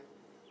their life,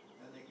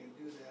 and they can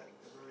do that.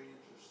 Very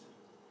interesting.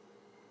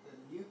 The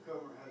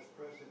newcomer has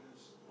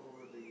precedence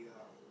over the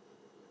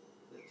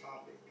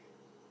topic,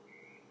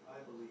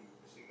 I believe.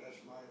 See, that's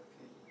my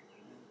opinion.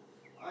 And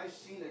I've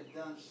seen it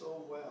done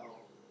so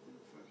well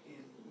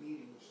in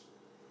meetings.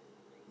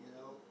 You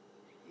know,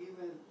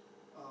 even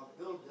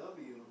Bill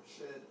W.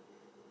 said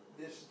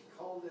this,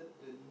 called it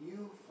the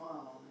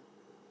newfound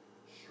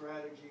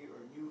strategy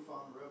or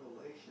newfound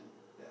revelation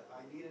that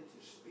I needed to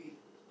speak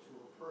to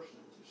a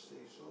person to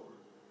stay sober.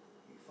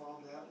 He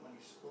found that when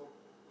he spoke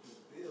to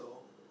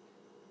Bill.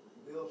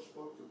 Bill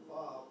spoke to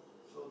Bob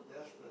so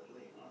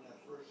desperately on that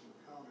first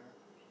encounter.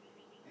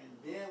 And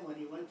then when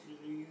he went to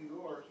New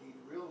York, he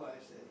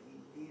realized that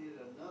he needed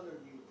another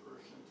new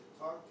person to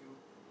talk to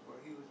or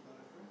he was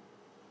going to drink.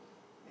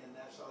 And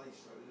that's how he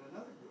started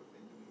another group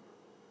in New York.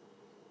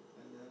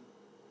 And then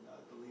I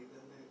believe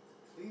then the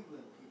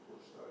Cleveland people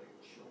started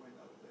showing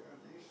up there and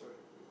they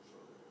started groups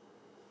over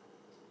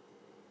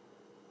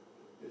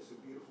there. It's a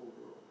beautiful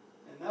world.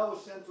 And that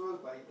was sent to us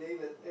by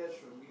David S.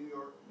 from New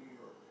York, New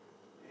York.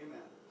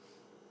 Amen.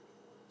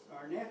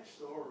 Our next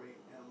story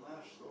and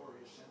last story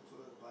is sent to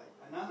us by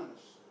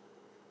Anonymous,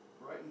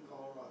 Brighton,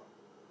 Colorado.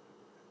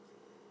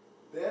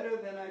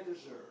 Better than I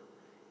deserve.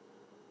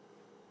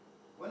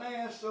 When I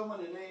ask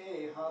someone in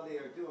AA how they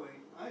are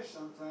doing, I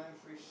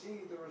sometimes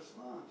receive the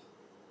response,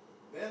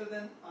 better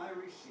than I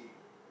receive.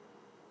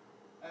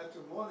 After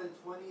more than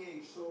 28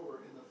 sober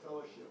in the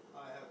fellowship,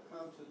 I have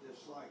come to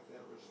dislike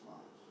that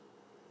response.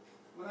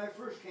 When I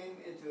first came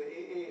into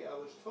AA, I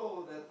was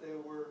told that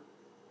there were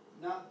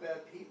not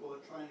bad people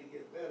trying to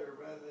get better,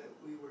 rather that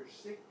we were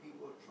sick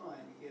people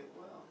trying to get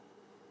well.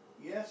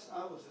 Yes,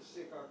 I was a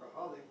sick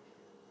alcoholic,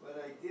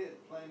 but I did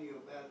plenty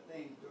of bad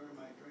things during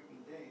my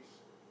drinking days.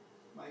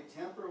 My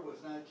temper was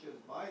not just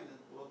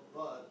violent,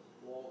 but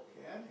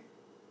volcanic,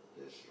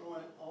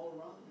 destroying all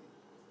around me.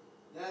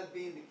 That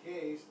being the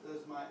case,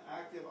 does my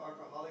active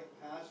alcoholic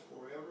past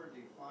forever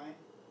define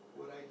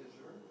what I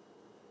deserve?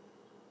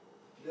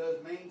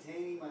 Does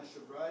maintaining my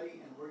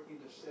sobriety and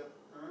working the step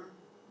earn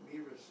me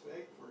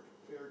respect for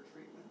fair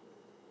treatment,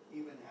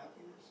 even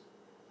happiness?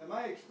 Am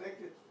I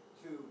expected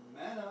to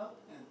man up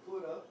and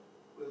put up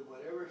with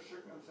whatever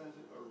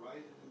circumstances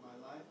arises in my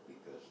life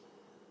because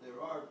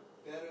there are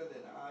better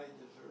than I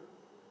deserve?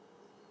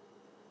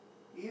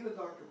 Even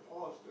Dr.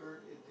 Paul's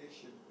third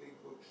edition big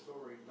book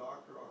story,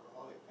 Dr.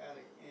 Alcoholic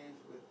Addict, ends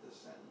with the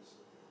sentence,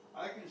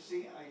 I can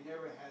see I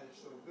never had it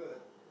so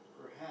good.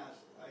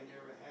 Perhaps I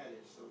never had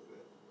it so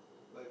good.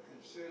 But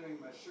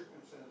considering my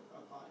circumstances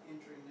upon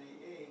entering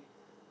AA,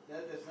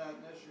 that does not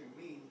necessarily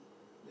mean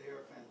they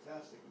are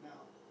fantastic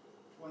now,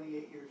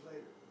 28 years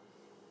later.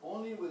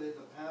 Only within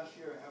the past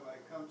year have I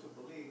come to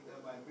believe that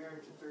my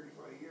marriage of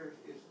 35 years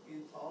is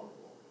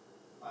intolerable.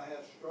 I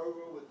have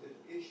struggled with the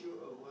issue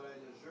of what I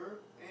deserve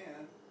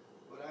and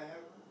what I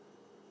have earned.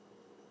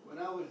 When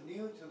I was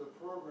new to the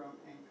program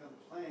and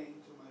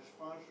complained to my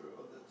sponsor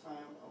of the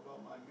time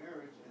about my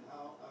marriage and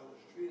how I was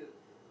treated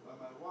by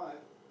my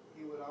wife,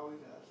 he would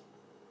always ask,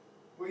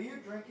 were you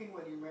drinking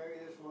when you married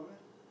this woman?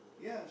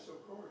 Yes, of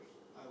course,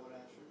 I would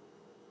answer.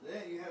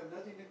 Then you have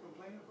nothing to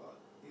complain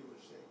about, he would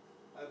say.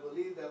 I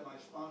believe that my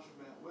sponsor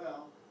meant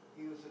well.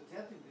 He was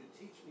attempting to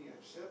teach me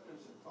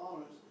acceptance and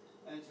tolerance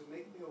and to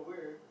make me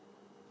aware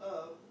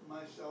of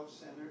my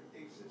self-centered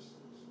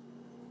existence.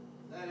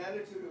 That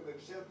attitude of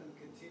acceptance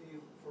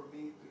continued for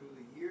me through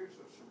the years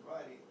of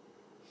sobriety,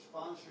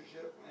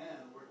 sponsorship,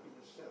 and working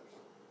the steps.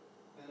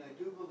 And I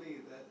do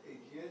believe that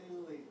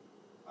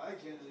I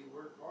genuinely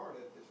worked hard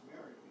at this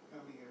marriage,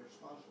 becoming a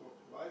responsible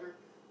provider,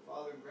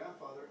 father and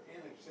grandfather,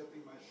 and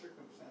accepting my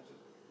circumstances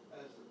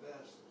as the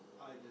best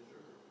I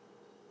deserve.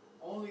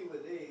 Only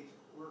with age,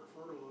 work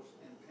furloughs,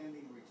 and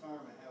pending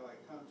retirement have I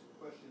come to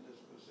question this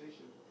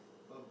position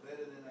of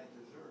better than I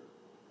deserve.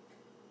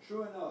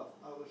 True enough,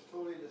 I was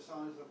totally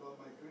dishonest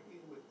about my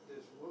drinking with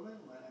this woman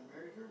when I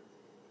married her.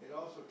 It's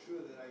also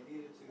true that I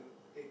needed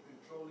a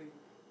controlling,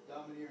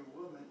 domineering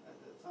woman at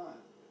the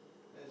time,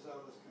 as I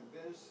was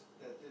convinced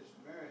that this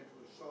marriage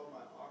would solve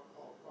my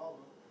alcohol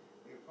problem,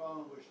 a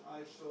problem which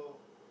I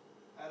so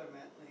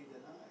adamantly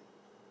denied.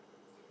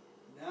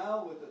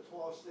 Now, with the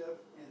 12-step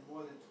and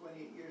more than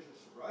 28 years of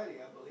sobriety,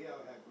 I believe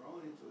I have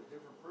grown into a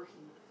different person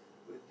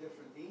with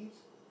different needs,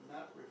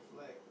 not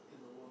reflect in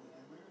the woman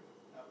I married.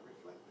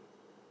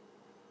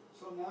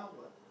 So now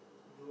what?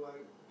 Do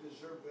I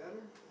deserve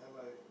better? Have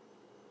I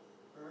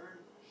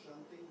earned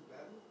something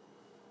better?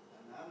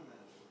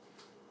 Anonymous.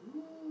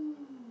 Ooh.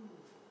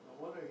 No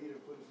wonder he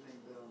didn't put his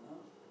name down, huh?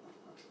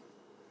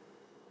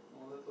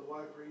 Won't let the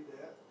wife read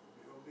that.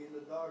 You'll be in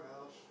the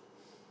doghouse.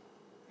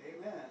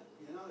 Amen.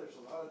 You know, there's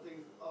a lot of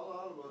things a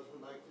lot of us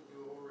would like to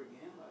do over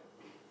again,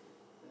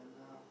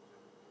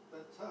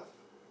 that's tough.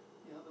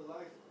 You know,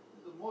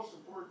 the most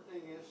important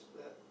thing is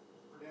that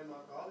for them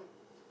alcoholic,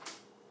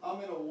 I'm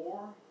in a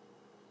war,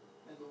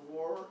 and the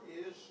war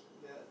is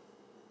that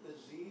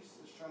disease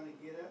is trying to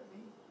get at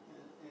me,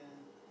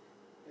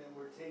 and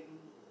we're taking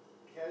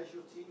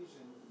casualties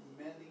and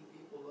mending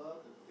people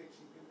up and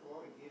fixing people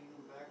up and getting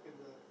them back in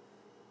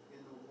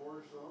the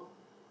war zone,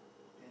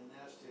 and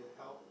that's to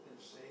help and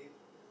save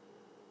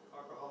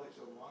alcoholics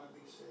that want to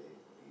be saved,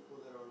 people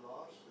that are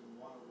lost and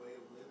want a way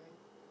of living.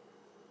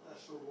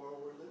 That's the war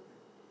we're living,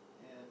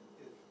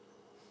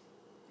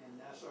 and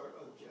that's our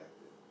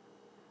objective,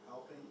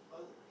 helping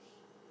others.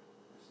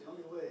 It's the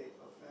only way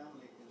a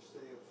family can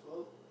stay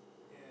afloat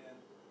and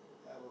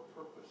have a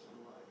purpose in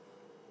life,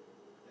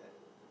 that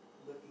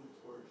looking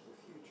towards the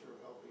future of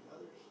helping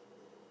others,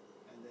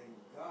 and then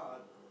God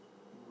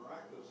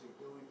miraculously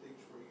doing things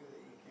for you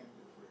that you can't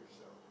do for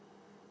yourself.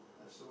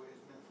 That's the way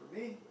it's been for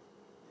me,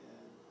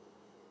 and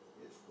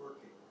it's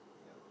working.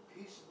 We have a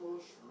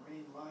peaceable,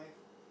 serene life,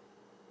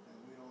 and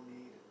we don't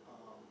need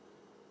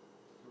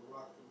to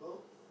rock the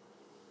boat.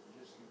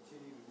 We just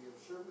continue to be of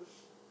service,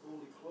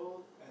 fully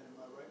clothed, and in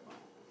my right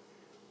mind.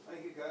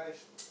 Thank you, guys.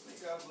 May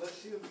God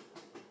bless you.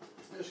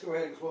 Let's go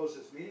ahead and close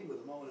this meeting with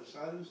a moment of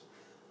silence,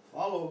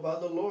 followed by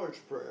the Lord's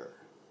Prayer.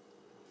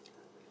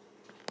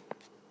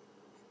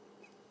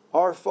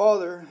 Our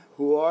Father,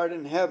 who art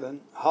in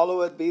heaven,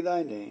 hallowed be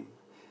thy name.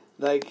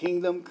 Thy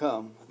kingdom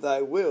come,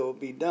 thy will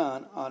be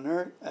done on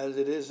earth as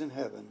it is in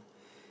heaven.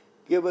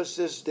 Give us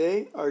this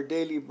day our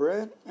daily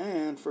bread,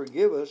 and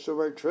forgive us of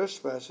our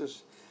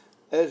trespasses,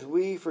 as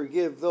we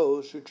forgive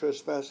those who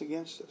trespass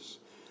against us.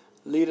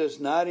 Lead us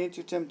not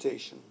into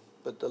temptation,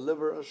 but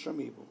deliver us from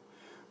evil.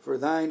 For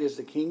thine is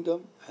the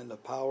kingdom, and the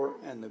power,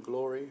 and the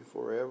glory,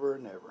 forever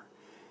and ever.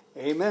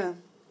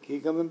 Amen.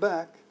 Keep coming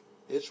back.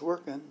 It's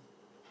working.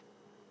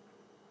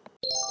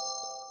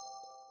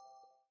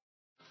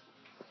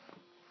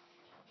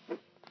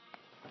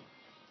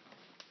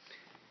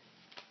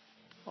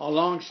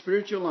 Along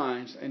Spiritual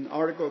Lines, an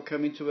article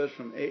coming to us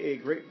from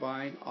AA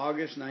Grapevine,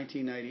 August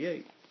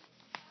 1998.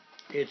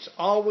 It's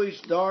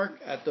always dark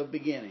at the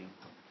beginning.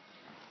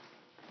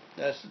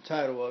 That's the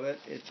title of it.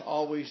 It's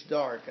always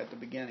dark at the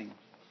beginning.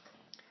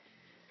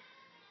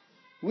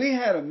 We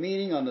had a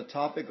meeting on the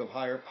topic of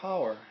higher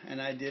power,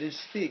 and I didn't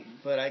speak,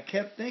 but I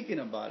kept thinking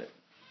about it.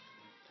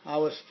 I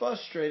was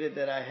frustrated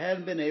that I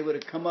hadn't been able to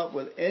come up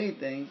with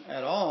anything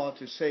at all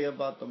to say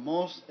about the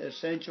most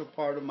essential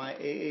part of my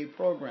AA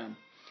program.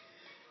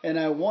 And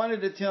I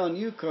wanted to tell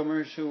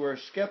newcomers who were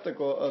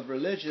skeptical of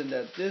religion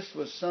that this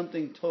was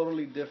something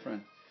totally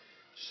different,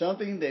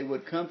 something they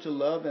would come to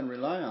love and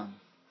rely on.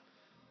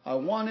 I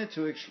wanted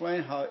to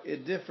explain how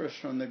it differs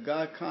from the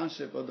God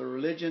concept of the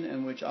religion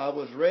in which I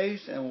was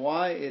raised and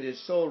why it is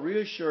so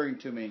reassuring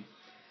to me,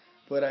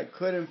 but I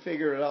couldn't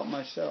figure it out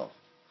myself.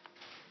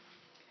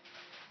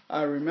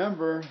 I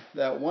remember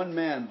that one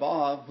man,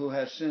 Bob, who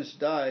has since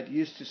died,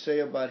 used to say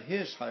about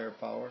his higher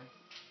power,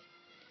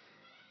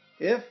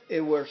 if it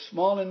were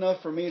small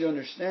enough for me to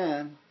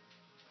understand,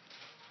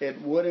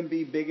 it wouldn't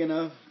be big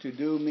enough to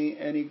do me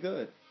any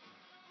good.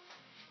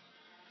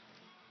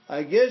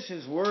 I guess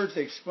his words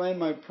explain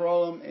my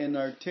problem in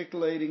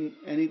articulating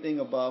anything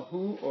about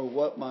who or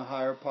what my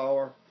higher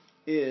power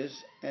is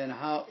and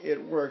how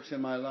it works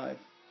in my life.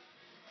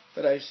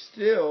 But I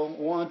still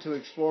want to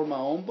explore my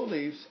own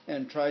beliefs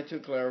and try to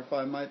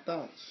clarify my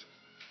thoughts.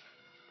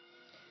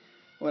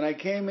 When I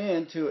came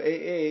into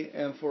AA,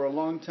 and for a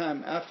long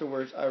time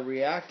afterwards, I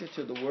reacted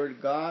to the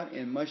word God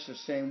in much the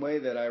same way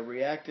that I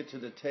reacted to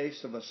the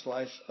taste of a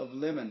slice of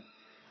lemon,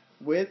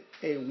 with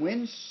a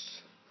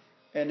wince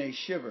and a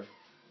shiver.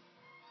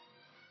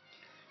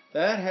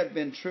 That had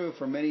been true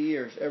for many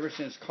years, ever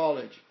since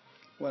college,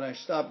 when I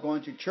stopped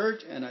going to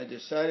church and I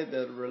decided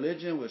that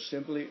religion was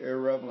simply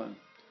irrelevant.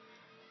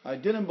 I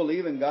didn't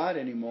believe in God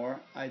anymore.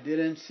 I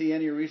didn't see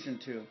any reason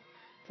to.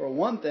 For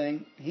one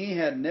thing, he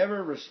had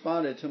never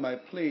responded to my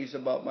pleas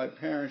about my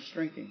parents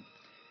drinking.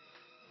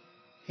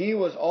 He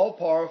was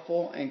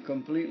all-powerful and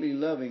completely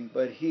loving,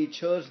 but he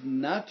chose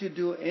not to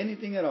do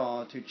anything at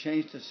all to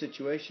change the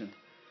situation.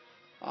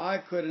 I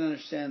couldn't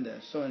understand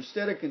that. So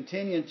instead of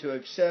continuing to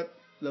accept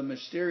the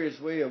mysterious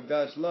way of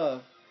God's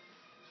love,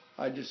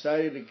 I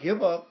decided to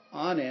give up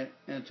on it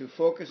and to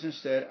focus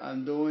instead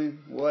on doing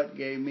what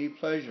gave me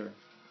pleasure.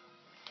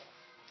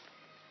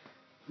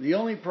 The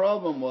only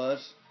problem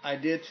was I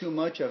did too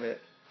much of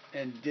it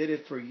and did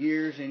it for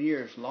years and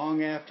years,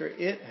 long after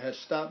it had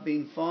stopped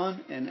being fun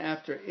and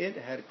after it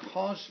had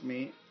cost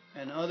me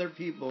and other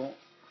people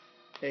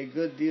a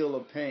good deal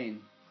of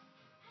pain.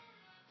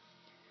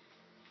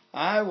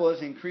 I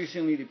was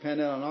increasingly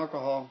dependent on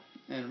alcohol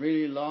and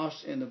really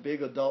lost in the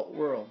big adult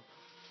world.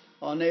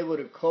 unable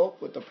to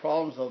cope with the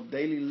problems of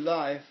daily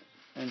life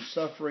and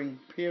suffering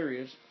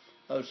periods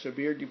of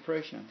severe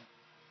depression.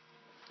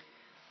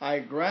 I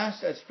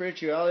grasped at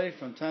spirituality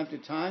from time to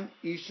time.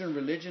 Eastern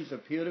religions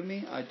appealed to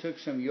me. I took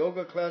some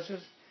yoga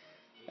classes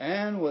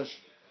and was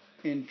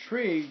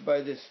intrigued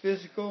by this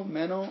physical,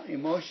 mental,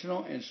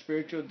 emotional, and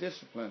spiritual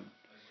discipline.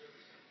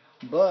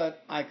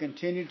 But I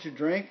continued to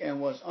drink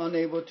and was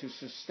unable to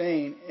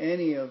sustain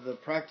any of the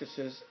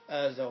practices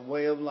as a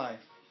way of life.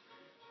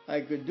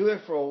 I could do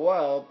it for a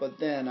while, but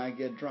then I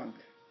get drunk.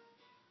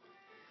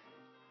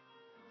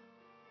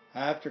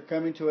 After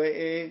coming to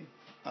AA,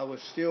 I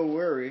was still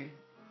weary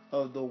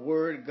of the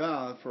word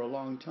God for a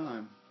long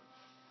time.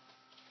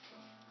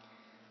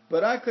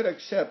 But I could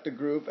accept the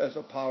group as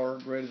a power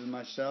greater than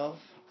myself.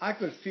 I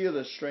could feel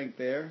the strength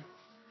there.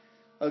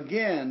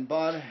 Again,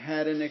 Bod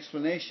had an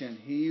explanation.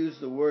 He used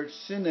the word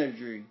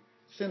synergy.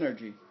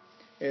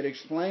 It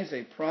explains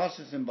a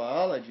process in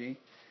biology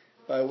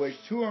by which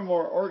two or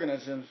more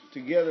organisms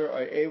together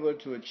are able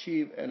to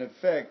achieve an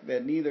effect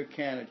that neither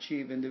can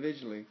achieve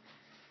individually.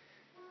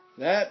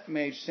 That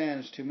made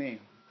sense to me.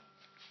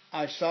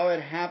 I saw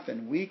it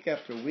happen week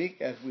after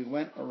week as we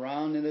went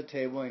around in the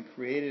table and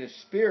created a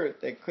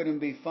spirit that couldn't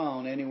be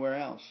found anywhere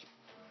else.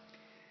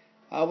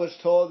 I was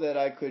told that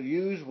I could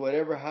use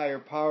whatever higher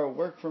power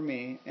worked for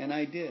me, and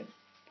I did.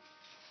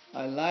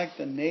 I liked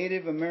the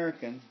Native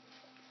American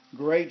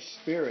great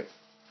spirit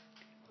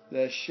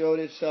that showed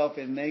itself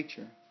in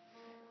nature.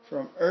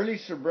 From early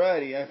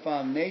sobriety, I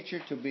found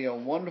nature to be a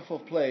wonderful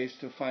place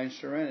to find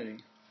serenity.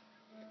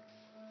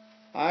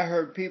 I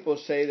heard people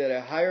say that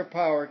a higher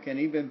power can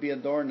even be a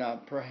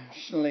doorknob.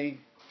 Personally,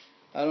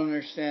 I don't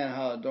understand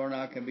how a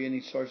doorknob can be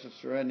any source of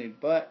serenity,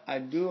 but I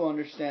do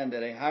understand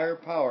that a higher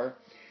power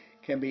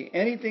can be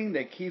anything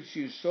that keeps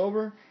you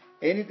sober,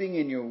 anything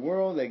in your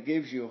world that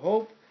gives you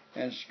hope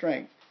and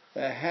strength,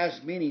 that has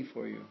meaning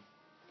for you.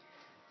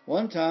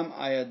 One time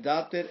I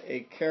adopted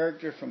a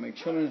character from a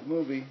children's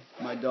movie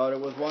my daughter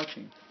was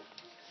watching,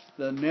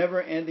 The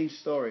Never-Ending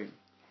Story.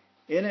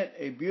 In it,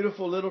 a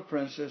beautiful little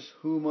princess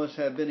who must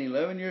have been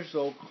 11 years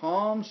old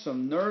calms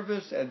some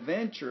nervous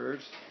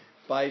adventurers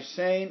by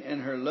saying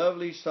in her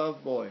lovely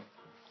soft voice,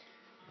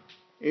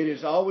 "It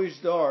is always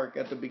dark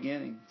at the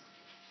beginning."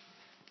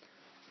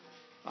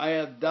 I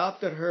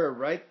adopted her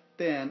right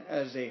then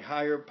as a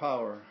higher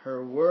power.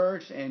 Her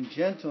words and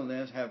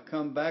gentleness have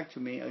come back to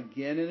me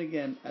again and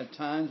again at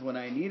times when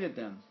I needed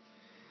them.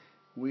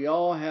 We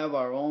all have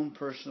our own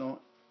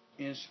personal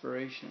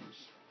inspirations.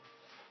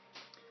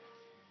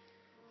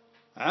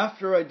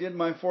 After I did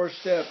my fourth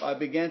step, I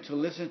began to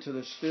listen to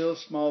the still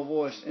small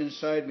voice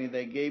inside me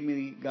that gave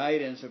me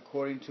guidance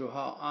according to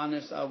how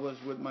honest I was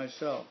with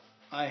myself.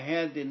 I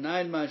had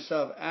denied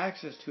myself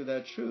access to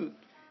that truth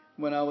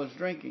when I was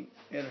drinking.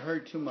 It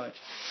hurt too much.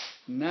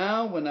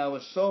 Now, when I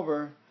was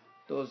sober,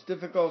 those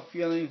difficult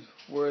feelings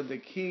were the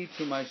key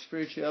to my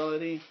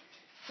spirituality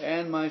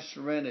and my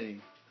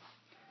serenity,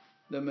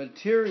 the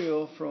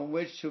material from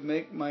which to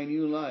make my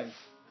new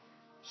life.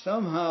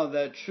 Somehow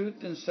that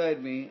truth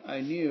inside me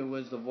I knew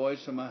was the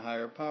voice of my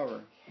higher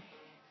power.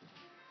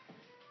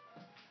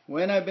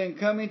 When I've been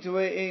coming to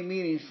AA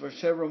meetings for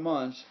several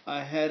months,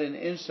 I had an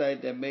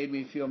insight that made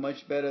me feel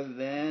much better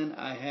than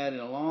I had in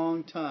a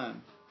long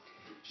time.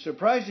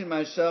 Surprising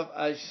myself,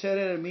 I said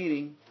at a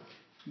meeting,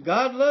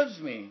 "God loves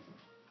me."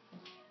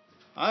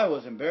 I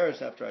was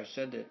embarrassed after I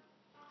said it.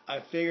 I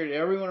figured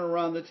everyone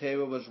around the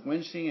table was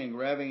wincing and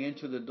grabbing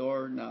into the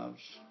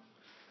doorknobs.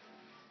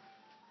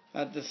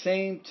 At the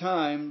same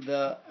time,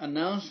 the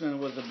announcement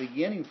was a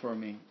beginning for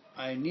me.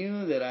 I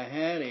knew that I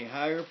had a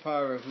higher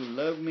power who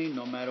loved me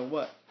no matter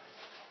what.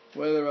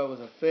 Whether I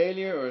was a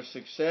failure or a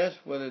success,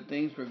 whether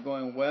things were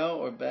going well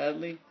or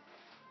badly,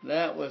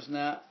 that was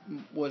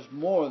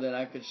more than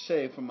I could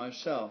say for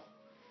myself.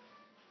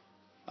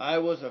 I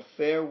was a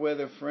fair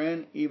weather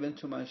friend even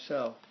to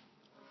myself.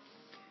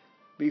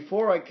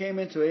 Before I came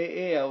into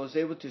AA, I was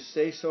able to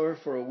stay sober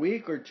for a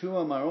week or two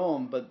on my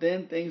own, but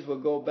then things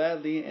would go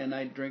badly and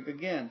I'd drink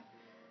again.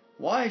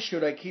 Why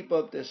should I keep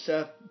up this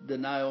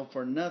self-denial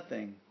for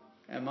nothing?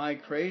 Am I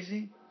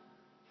crazy?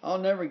 I'll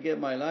never get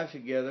my life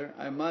together.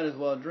 I might as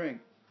well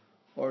drink.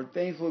 Or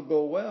things will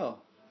go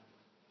well.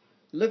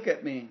 Look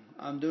at me.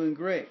 I'm doing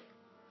great.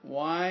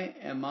 Why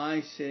am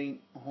I sitting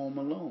home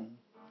alone?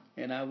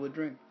 And I would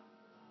drink.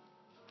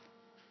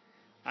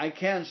 I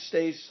can't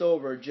stay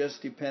sober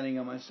just depending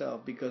on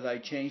myself because I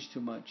change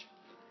too much.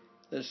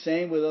 The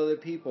same with other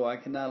people. I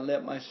cannot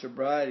let my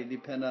sobriety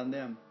depend on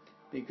them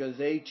because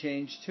they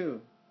change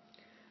too.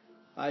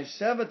 I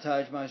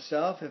sabotage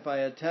myself if I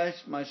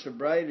attach my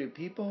sobriety to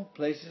people,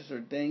 places,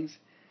 or things.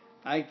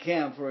 I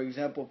can, for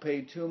example,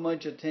 pay too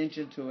much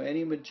attention to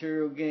any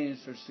material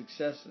gains or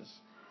successes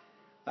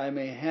I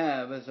may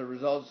have as a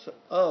result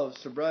of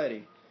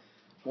sobriety.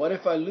 What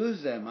if I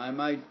lose them? I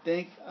might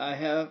think I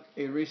have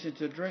a reason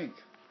to drink.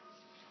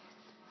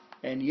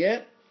 And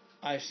yet,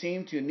 I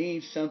seem to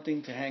need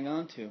something to hang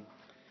on to.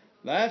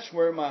 That's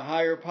where my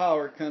higher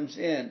power comes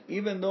in.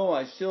 Even though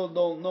I still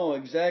don't know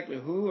exactly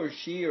who or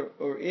she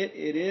or it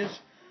is,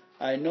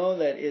 I know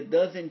that it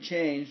doesn't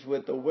change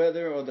with the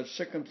weather or the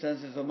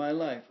circumstances of my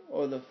life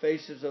or the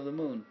phases of the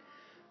moon.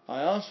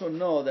 I also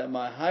know that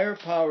my higher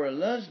power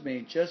loves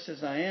me just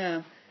as I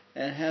am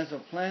and has a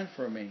plan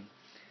for me.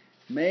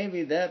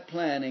 Maybe that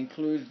plan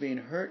includes being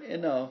hurt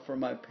enough for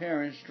my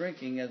parents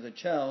drinking as a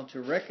child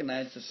to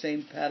recognize the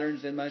same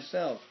patterns in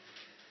myself,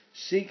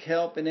 seek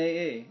help in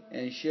AA,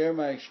 and share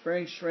my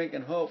experience, strength,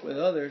 and hope with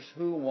others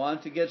who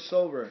want to get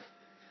sober.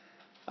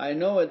 I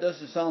know it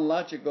doesn't sound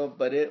logical,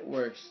 but it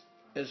works.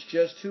 It's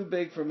just too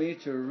big for me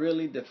to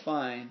really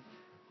define,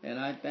 and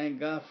I thank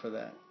God for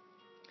that.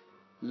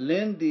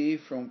 Lynn D.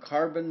 from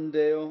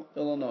Carbondale,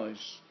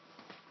 Illinois.